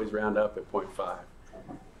if you always round up at 0.5.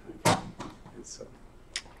 Okay. And so.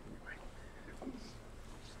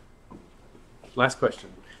 Last question.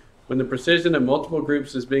 When the precision of multiple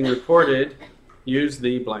groups is being reported, use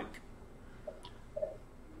the blank.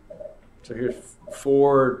 So here's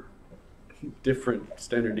 4 different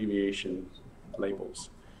standard deviation labels.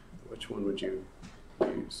 Which one would you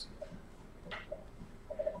use?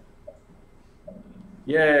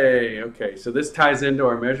 Yay! Okay, so this ties into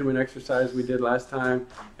our measurement exercise we did last time,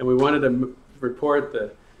 and we wanted to report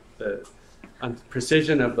the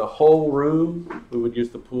precision of the whole room. We would use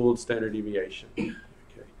the pooled standard deviation. Okay.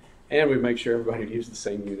 And we make sure everybody would use the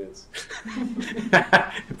same units.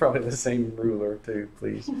 Probably the same ruler too,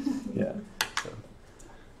 please. Yeah. So,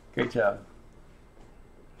 great job.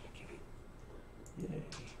 Okay. Yay.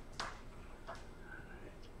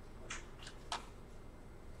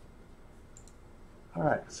 All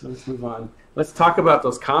right, so let's move on. Let's talk about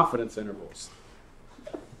those confidence intervals.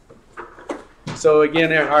 So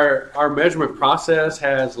again, our measurement process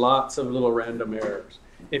has lots of little random errors.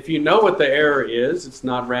 If you know what the error is, it's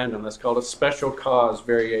not random. That's called a special cause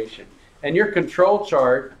variation. And your control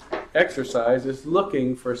chart exercise is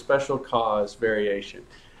looking for special cause variation.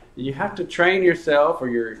 You have to train yourself, or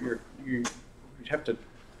you have to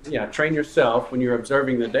train yourself when you're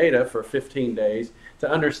observing the data for 15 days to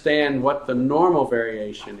understand what the normal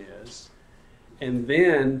variation is. And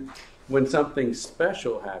then when something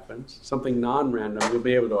special happens, something non-random, you'll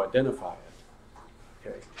be able to identify it.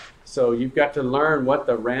 Okay. So you've got to learn what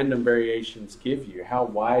the random variations give you. How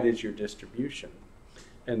wide is your distribution?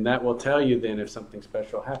 And that will tell you then if something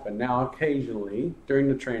special happened. Now, occasionally, during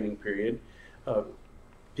the training period,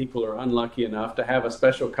 people are unlucky enough to have a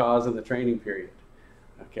special cause in the training period.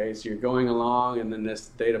 Okay, so you're going along and then this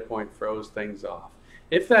data point throws things off.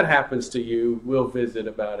 If that happens to you, we'll visit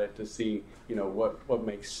about it to see, you know, what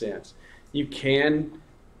makes sense. You can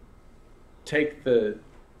take the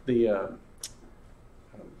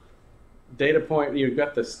data point, you've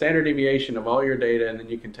got the standard deviation of all your data, and then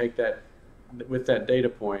you can take that with that data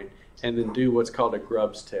point and then do what's called a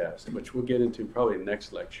Grubbs test, which we'll get into probably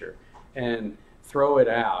next lecture, and throw it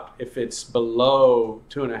out. If it's below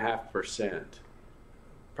 2.5%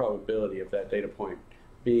 probability of that data point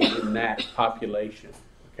being in that population,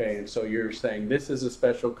 okay, and so you're saying this is a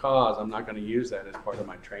special cause, I'm not going to use that as part of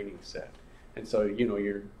my training set. And so, you know,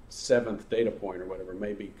 your 7th data point or whatever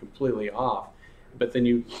may be completely off, but then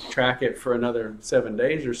you track it for another 7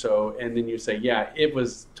 days or so, and then you say, yeah, it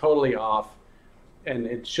was totally off, and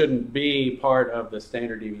it shouldn't be part of the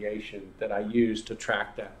standard deviation that I use to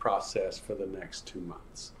track that process for the next 2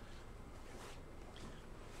 months.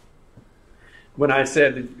 When I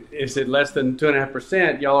said, is it less than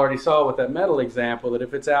 2.5%, y'all already saw with that metal example that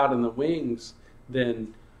if it's out in the wings,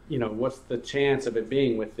 then, you know, what's the chance of it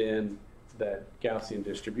being within that Gaussian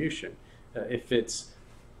distribution? If it's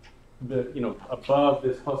above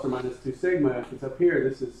this plus or minus 2 sigma, if it's up here,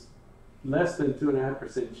 this is less than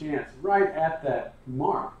 2.5% chance right at that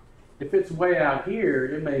mark. If it's way out here,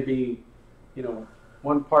 it may be,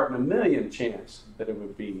 1 part in a million chance that it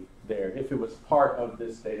would be there if it was part of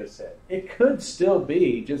this data set. It could still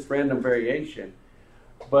be just random variation,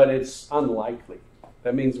 but it's unlikely.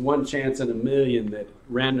 That means 1 chance in a million that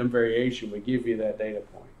random variation would give you that data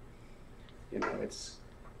point. It's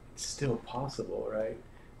still possible, right?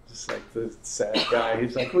 Just like the sad guy,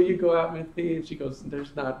 he's like, will you go out with me? And she goes,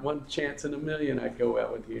 there's not 1 chance in a million I'd go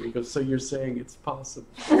out with you. And he goes, so you're saying it's possible?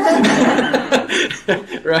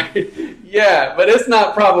 Right? Yeah, but it's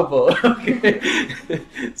not probable. Okay.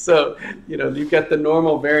 So, you've got the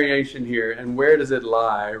normal variation here, and where does it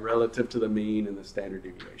lie relative to the mean and the standard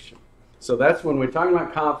deviation? So that's when we're talking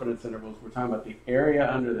about confidence intervals, we're talking about the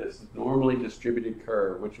area under this normally distributed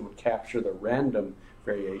curve, which would capture the random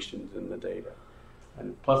variations in the data.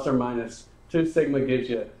 And plus or minus 2 sigma gives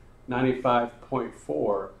you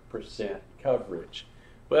 95.4% coverage.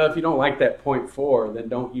 Well, if you don't like that 0.4, then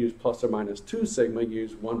don't use plus or minus 2 sigma,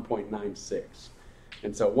 use 1.96.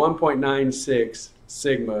 And so 1.96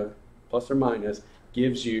 sigma plus or minus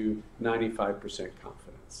gives you 95%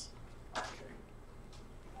 confidence.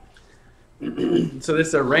 Okay. So this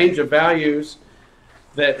is a range of values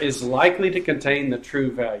that is likely to contain the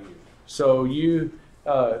true value. So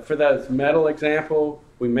for that metal example,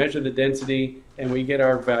 we measure the density and we get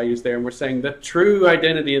our values there, and we're saying the true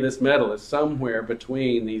identity of this metal is somewhere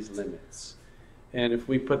between these limits. And if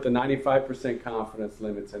we put the 95% confidence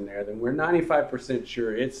limits in there, then we're 95%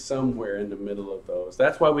 sure it's somewhere in the middle of those.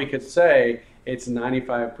 That's why we could say it's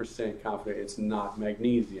 95% confident it's not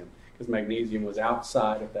magnesium, because magnesium was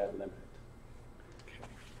outside of that limit. Okay.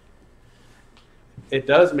 It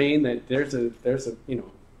does mean that there's a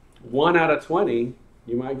 1 out of 20,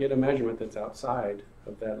 you might get a measurement that's outside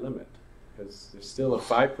of that limit, because there's still a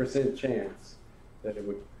 5% chance that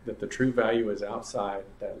the true value is outside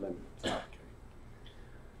that limit.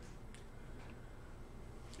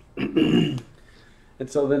 Okay. And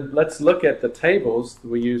so then let's look at the tables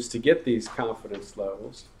we use to get these confidence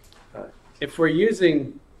levels. If we're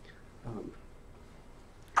using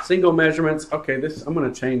single measurements, okay, I'm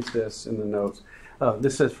going to change this in the notes.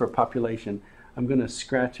 This says for population. I'm going to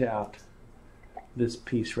scratch out this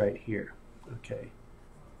piece right here. Okay.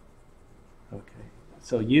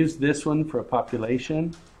 So use this one for a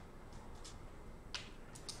population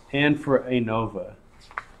and for ANOVA.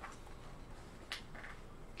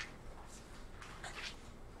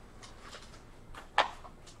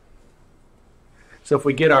 So if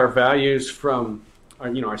we get our values from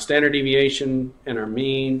our standard deviation and our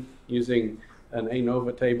mean using an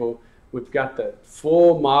ANOVA table, we've got the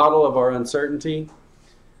full model of our uncertainty.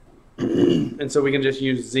 And so we can just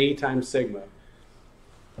use Z times sigma.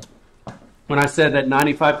 When I said that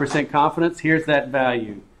 95% confidence, here's that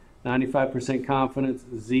value. 95% confidence,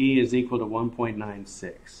 Z is equal to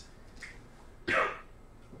 1.96.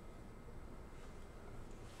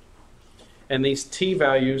 And these T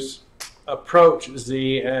values approach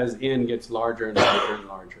Z as N gets larger and larger and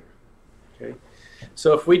larger. Okay?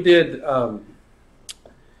 So if we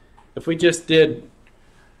just did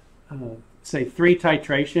say 3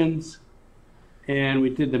 titrations, and we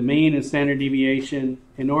did the mean and standard deviation,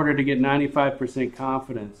 in order to get 95%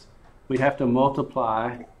 confidence, we'd have to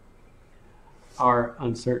multiply our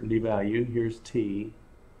uncertainty value, here's t,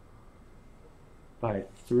 by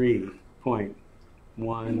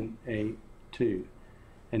 3.182.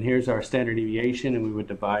 And here's our standard deviation, and we would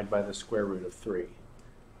divide by the square root of 3.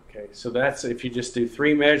 Okay, so that's if you just do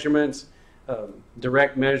 3 measurements,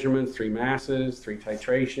 direct measurements, 3 masses, 3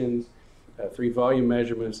 titrations, 3 volume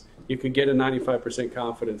measurements, you could get a 95%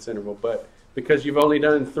 confidence interval. But because you've only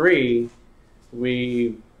done 3,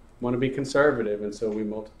 we want to be conservative, and so we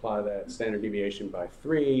multiply that standard deviation by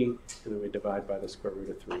 3, and then we divide by the square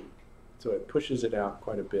root of 3. So it pushes it out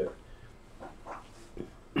quite a bit.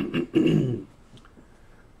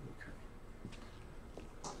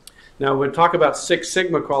 Now we'll talk about Six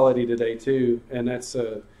Sigma quality today too, and that's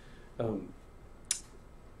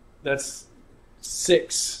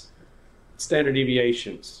 6 standard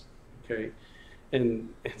deviations. Okay, and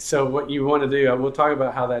so what you want to do, we'll talk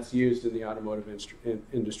about how that's used in the automotive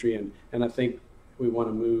industry, and I think we want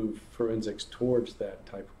to move forensics towards that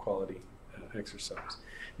type of quality exercise.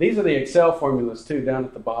 These are the Excel formulas too down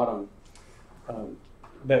at the bottom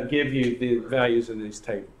that give you the values in these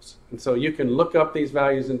tables. And so you can look up these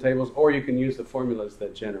values in tables, or you can use the formulas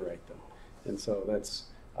that generate them. And so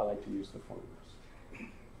I like to use the formulas.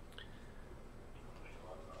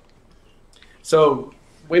 So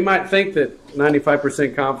we might think that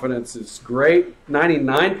 95% confidence is great.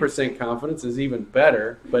 99% confidence is even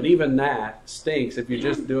better, but even that stinks if you're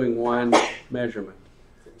just doing one measurement.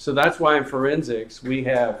 So that's why in forensics we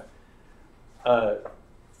have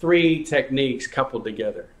 3 techniques coupled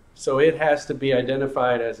together. So it has to be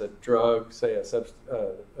identified as a drug, say a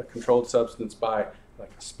controlled substance, by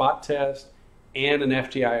like a spot test and an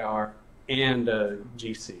FTIR and a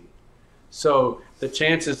GC. So the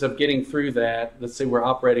chances of getting through that, let's say we're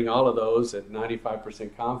operating all of those at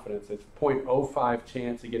 95% confidence, it's 0.05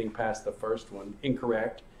 chance of getting past the first one,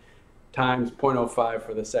 incorrect, times 0.05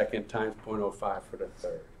 for the second, times 0.05 for the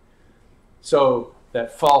third. So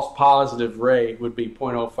that false positive rate would be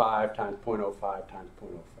 0.05 times 0.05 times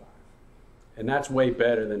 0.05. And that's way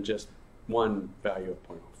better than just one value of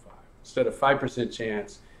 0.05. Instead of 5%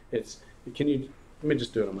 chance, let me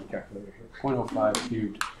just do it on my calculator here. 0.05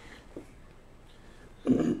 cubed.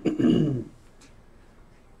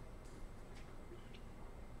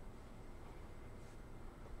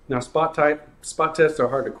 Now spot tests are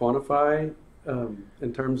hard to quantify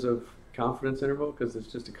in terms of confidence interval because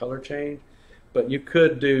it's just a color change. But you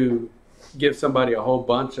could give somebody a whole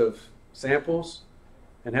bunch of samples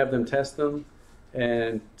and have them test them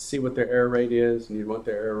and see what their error rate is, and you'd want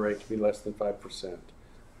their error rate to be less than 5%.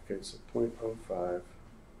 Okay, so 0.05.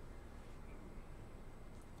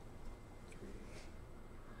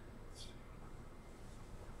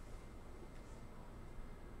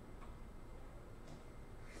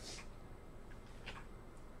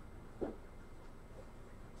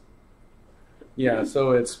 Yeah,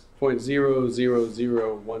 so it's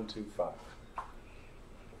 0.000125.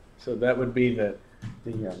 So that would be that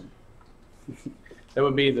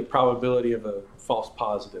would be the probability of a false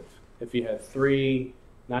positive if you had 3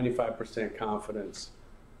 95% confidence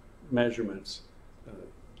measurements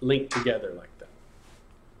linked together like that.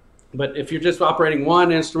 But if you're just operating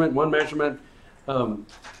one instrument, one measurement, and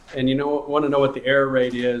you want to know what the error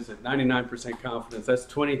rate is at 99% confidence, that's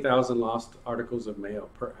 20,000 lost articles of mail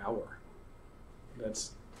per hour.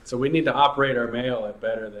 So we need to operate our mail at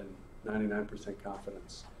better than 99%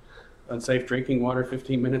 confidence. Unsafe drinking water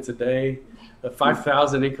 15 minutes a day,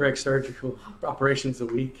 5,000 incorrect surgical operations a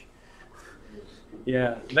week.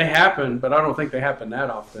 Yeah, they happen, but I don't think they happen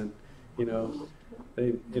that often.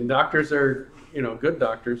 And doctors are, good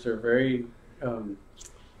doctors are very,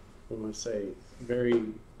 very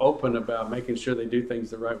open about making sure they do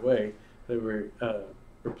things the right way. They were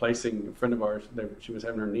replacing a friend of ours. She was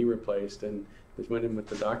having her knee replaced, and they went in with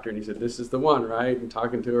the doctor, and he said, "This is the one, right?" And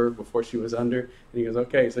talking to her before she was under, and he goes,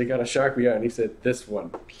 "Okay." So he got a Sharpie out, and he said, "This one,"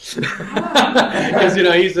 because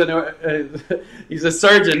he's a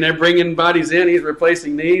surgeon. They're bringing bodies in. He's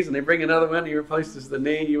replacing knees, and they bring another one. He replaces the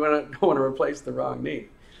knee. You don't want to replace the wrong knee,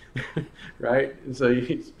 right? And so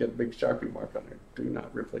he's got a big Sharpie mark on there. Do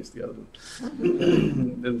not replace the other one.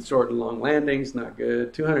 Then short and long landings, not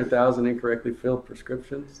good. 200,000 incorrectly filled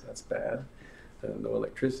prescriptions. That's bad. No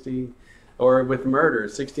electricity. Or with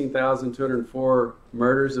murders, 16,204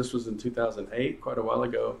 murders. This was in 2008, quite a while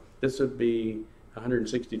ago. This would be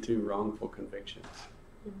 162 wrongful convictions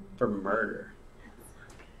for murder.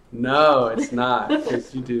 No, it's not.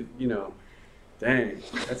 Because you do, dang,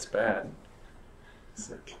 that's bad.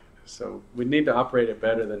 So we need to operate at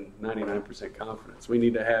better than 99% confidence. We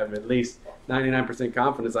need to have at least 99%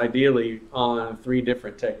 confidence, ideally on 3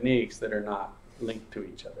 different techniques that are not linked to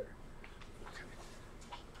each other.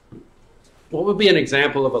 What would be an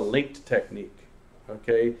example of a linked technique?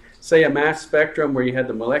 Okay, say a mass spectrum where you had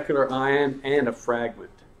the molecular ion and a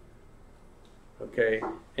fragment. Okay,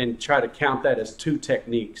 and try to count that as two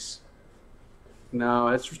techniques. No,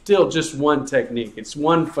 it's still just one technique. It's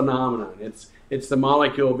one phenomenon. It's the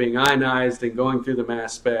molecule being ionized and going through the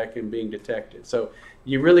mass spec and being detected. So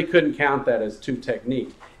you really couldn't count that as two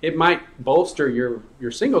techniques. It might bolster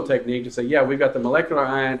your single technique to say, yeah, we've got the molecular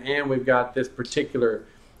ion and we've got this particular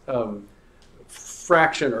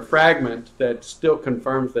fraction or fragment that still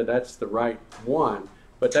confirms that that's the right one,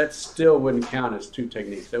 but that still wouldn't count as two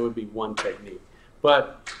techniques. That would be one technique.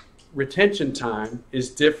 But retention time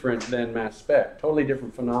is different than mass spec, totally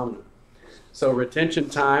different phenomenon. So retention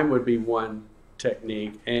time would be one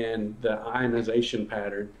technique, and the ionization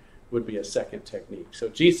pattern would be a second technique. So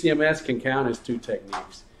GCMS can count as two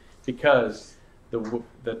techniques because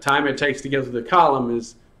the time it takes to get through the column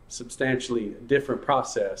is substantially a different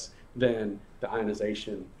process than the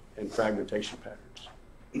ionization and fragmentation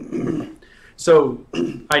patterns. So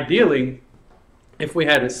ideally, if we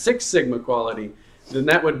had a 6 sigma quality, then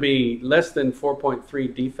that would be less than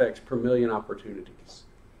 4.3 defects per million opportunities.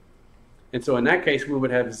 And so in that case, we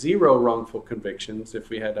would have 0 wrongful convictions if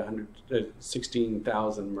we had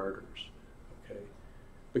 16,000 murders. Okay?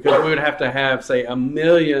 Because we would have to have, say, 1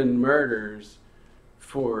 million murders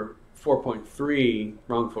for 4.3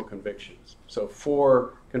 wrongful convictions. So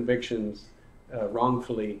 4 convictions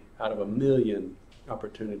wrongfully out of 1 million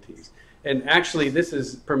opportunities. And actually, this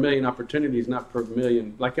is per million opportunities, not per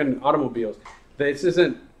million, like in automobiles. This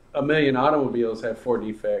isn't 1 million automobiles have 4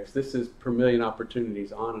 defects. This is per million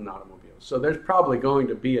opportunities on an automobile. So there's probably going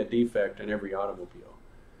to be a defect in every automobile.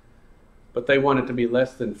 But they want it to be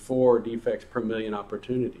less than 4 defects per million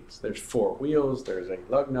opportunities. There's 4 wheels, there's 8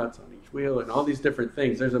 lug nuts on each wheel, and all these different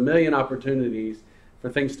things. There's 1 million opportunities for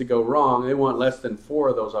things to go wrong. They want less than 4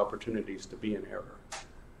 of those opportunities to be in error.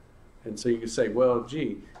 And so you can say, well,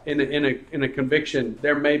 gee, in a conviction,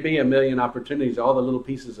 there may be 1 million opportunities, all the little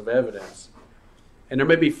pieces of evidence. And there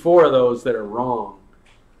may be 4 of those that are wrong.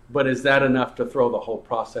 But is that enough to throw the whole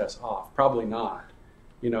process off? Probably not.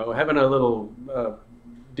 You know, having a little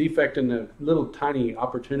defect in a little tiny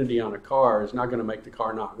opportunity on a car is not going to make the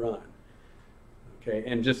car not run. Okay,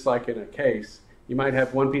 and just like in a case, you might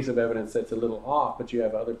have one piece of evidence that's a little off, but you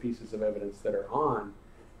have other pieces of evidence that are on,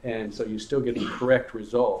 and so you still get the correct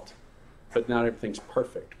result, but not everything's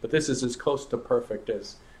perfect. But this is as close to perfect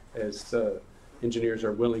as engineers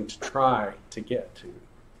are willing to try to get to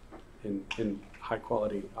in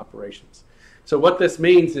high-quality operations. So what this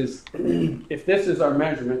means is, if this is our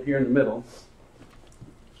measurement here in the middle,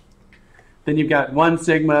 then you've got 1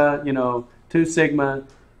 sigma, 2 sigma,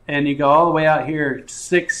 and you go all the way out here,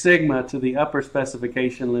 6 sigma to the upper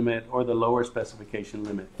specification limit or the lower specification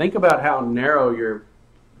limit. Think about how narrow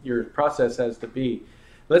your process has to be.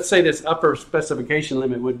 Let's say this upper specification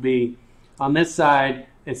limit would be, on this side,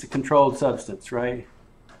 it's a controlled substance, right?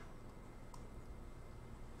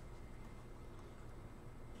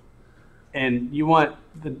 And you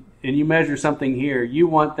measure something here, you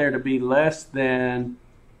want there to be less than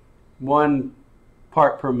 1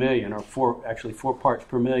 part per million, or 4 parts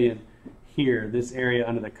per million here, this area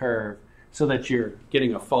under the curve, so that you're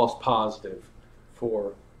getting a false positive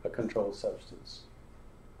for a controlled substance.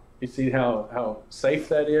 You see how safe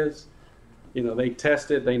that is? They test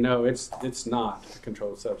it, they know it's not a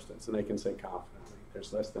controlled substance, and they can say confidently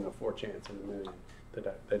there's less than a 4 chance in a million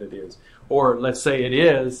that it is. Or let's say it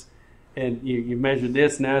is, and you measure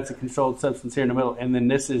this, now it's a controlled substance here in the middle, and then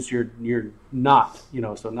this is your not,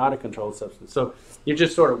 so not a controlled substance. So you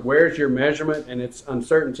just sort of, where's your measurement, and it's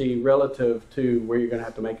uncertainty relative to where you're going to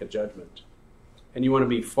have to make a judgment. And you want to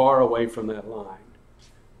be far away from that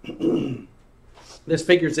line. This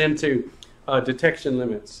figures into detection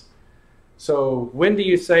limits. So when do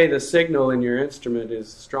you say the signal in your instrument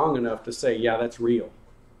is strong enough to say, yeah, that's real?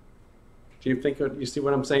 Do you see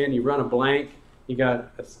what I'm saying? You run a blank, you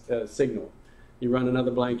got a signal. You run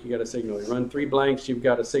another blank, you got a signal. You run 3 blanks, you've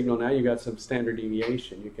got a signal. Now you've got some standard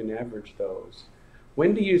deviation. You can average those.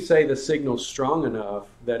 When do you say the signal's strong enough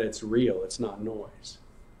that it's real, it's not noise?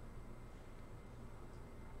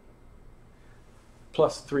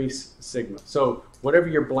 Plus 3 sigma. So whatever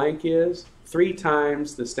your blank is, 3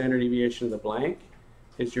 times the standard deviation of the blank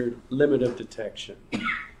is your limit of detection.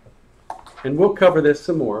 And we'll cover this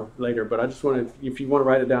some more later, but I just want to, if you want to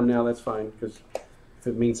write it down now, that's fine, because if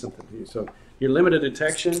it means something to you. So your limit of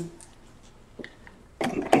detection,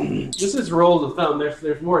 this is rules of thumb.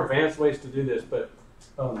 There's more advanced ways to do this, but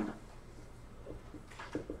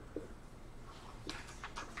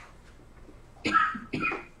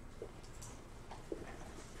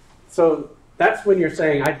so That's when you're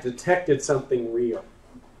saying, I detected something real.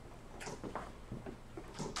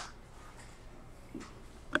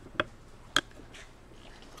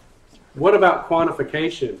 What about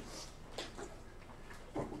quantification?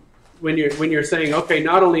 When you're saying, okay,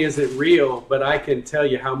 not only is it real, but I can tell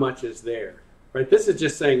you how much is there. Right? This is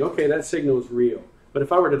just saying, okay, that signal is real. But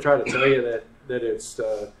if I were to try to tell you that it's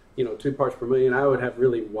 2 parts per million, I would have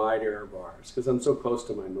really wide error bars because I'm so close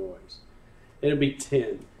to my noise. It'd be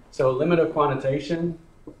 10. So limit of quantitation.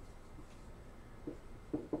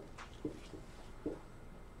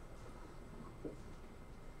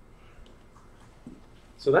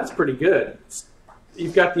 So that's pretty good.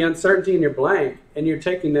 You've got the uncertainty in your blank, and you're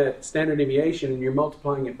taking that standard deviation and you're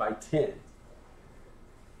multiplying it by 10.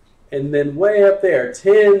 And then way up there,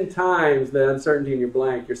 10 times the uncertainty in your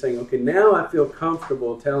blank, you're saying, okay, now I feel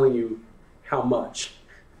comfortable telling you how much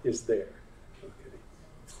is there. Okay.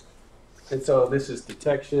 And so this is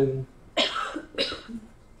detection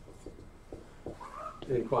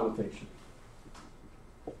and quantitation.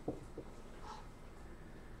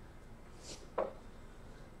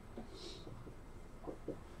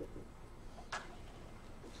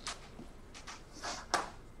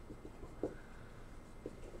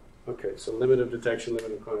 Okay, so limit of detection,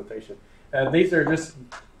 limit of quantitation. These are just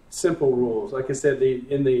simple rules. Like I said,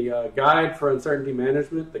 in the Guide for Uncertainty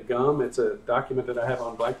Management, the GUM, it's a document that I have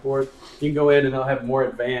on Blackboard. You can go in and they'll have more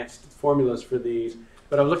advanced formulas for these.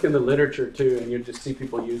 But I've looked in the literature too, and you'll just see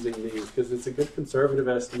people using these because it's a good conservative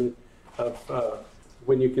estimate of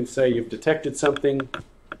when you can say you've detected something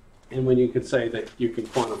and when you can say that you can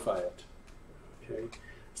quantify it. Okay.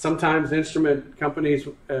 Sometimes instrument companies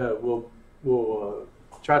will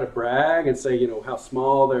try to brag and say, how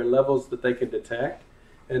small their levels that they can detect.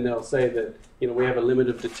 And they'll say that, we have a limit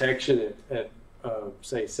of detection at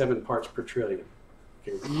say, 7 parts per trillion.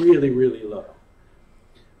 Okay, really, really low.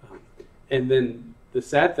 And then the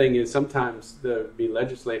sad thing is sometimes there'll be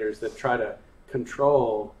legislators that try to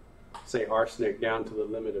control, say, arsenic down to the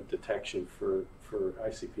limit of detection for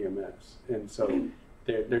ICP-MS. And so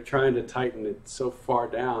they're trying to tighten it so far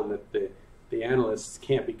down that the analysts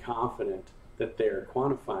can't be confident that they're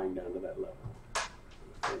quantifying down to that level.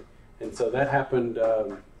 Okay. And so that happened,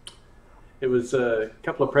 it was a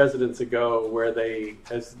couple of presidents ago where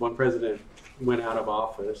as one president went out of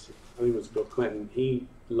office, I think it was Bill Clinton, he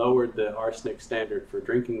lowered the arsenic standard for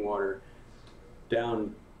drinking water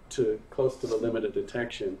down to close to the limit of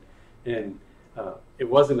detection. And it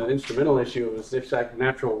wasn't an instrumental issue, it was just like a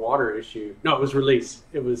natural water issue. No, it was release.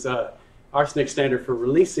 It was arsenic standard for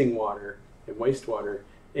releasing water and wastewater.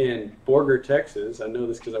 In Borger, Texas, I know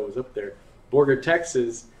this because I was up there, Borger,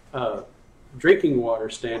 Texas, drinking water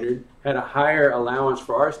standard had a higher allowance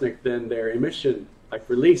for arsenic than their emission, like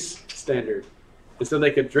release standard. And so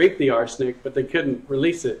they could drink the arsenic, but they couldn't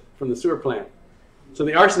release it from the sewer plant. So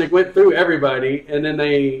the arsenic went through everybody, and then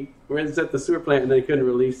they were at the sewer plant and they couldn't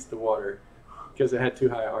release the water because it had too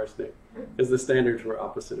high arsenic, because the standards were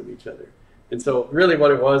opposite of each other. And so really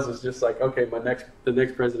what it was just like, okay, the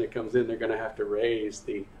next president comes in, they're going to have to raise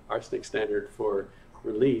the arsenic standard for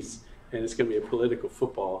release, and it's going to be a political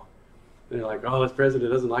football. And they're like, oh, this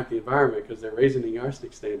president doesn't like the environment because they're raising the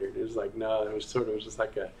arsenic standard. It was like, no, it was just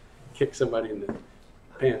like a kick somebody in the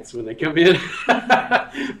pants when they come in.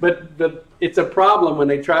 but it's a problem when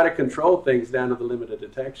they try to control things down to the limit of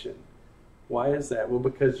detection. Why is that? Well,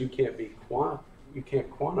 because you can't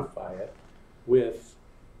quantify it with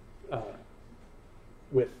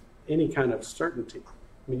any kind of certainty.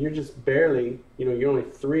 I mean, you're just barely, you're only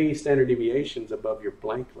 3 standard deviations above your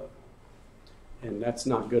blank level. And that's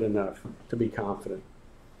not good enough to be confident.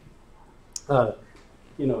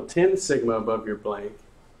 10 sigma above your blank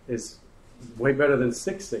is way better than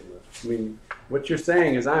 6 sigma. I mean, what you're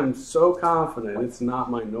saying is I'm so confident it's not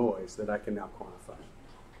my noise that I can now quantify it.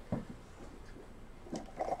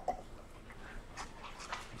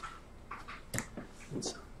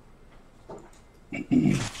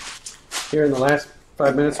 Here in the last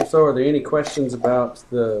 5 minutes or so, are there any questions about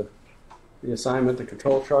the assignment, the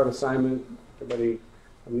control chart assignment? Everybody,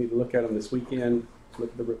 I need to look at them this weekend,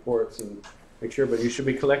 look at the reports and make sure, but you should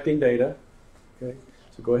be collecting data. Okay,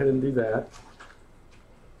 so go ahead and do that.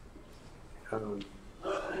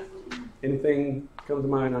 Anything come to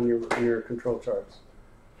mind on your control charts?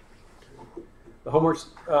 The homework's,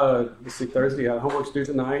 let's see, Thursday, homework's due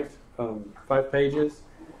tonight, 5 pages.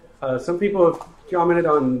 Some people have commented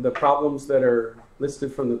on the problems that are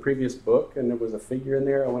listed from the previous book, and there was a figure in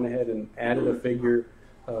there. I went ahead and added a figure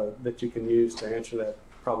that you can use to answer that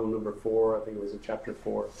problem number 4. I think it was in chapter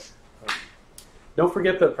 4. Don't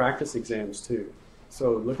forget the practice exams too.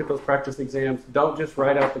 So look at those practice exams. Don't just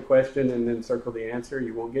write out the question and then circle the answer.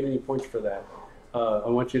 You won't get any points for that. I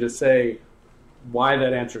want you to say why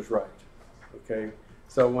that answer is right. Okay.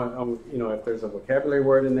 So you know, if there's a vocabulary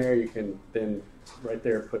word in there, you can then right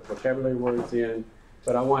there put vocabulary words in.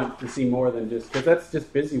 But I want to see more than just, because that's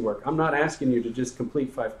just busy work. I'm not asking you to just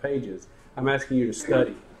complete 5 pages. I'm asking you to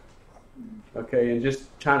study. Okay, and just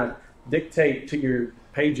trying to dictate to your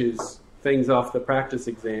pages things off the practice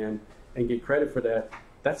exam and get credit for that.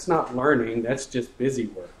 That's not learning, that's just busy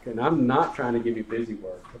work. And I'm not trying to give you busy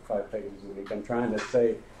work for 5 pages a week. I'm trying to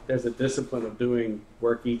say there's a discipline of doing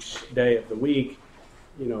work each day of the week,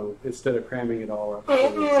 you know, instead of cramming it all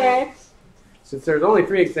up. Since there's only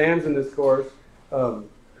 3 exams in this course,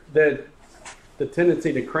 the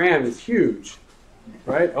tendency to cram is huge,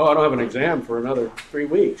 right? Oh, I don't have an exam for another 3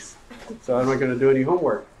 weeks, so I'm not going to do any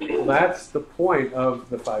homework. Well, that's the point of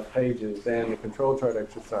the 5 pages and the control chart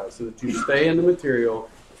exercise, so that you stay in the material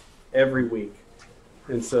every week,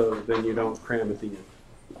 and so then you don't cram at the end,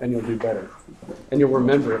 and you'll do better, and you'll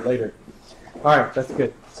remember it later. All right, that's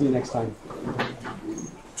good. See you next time.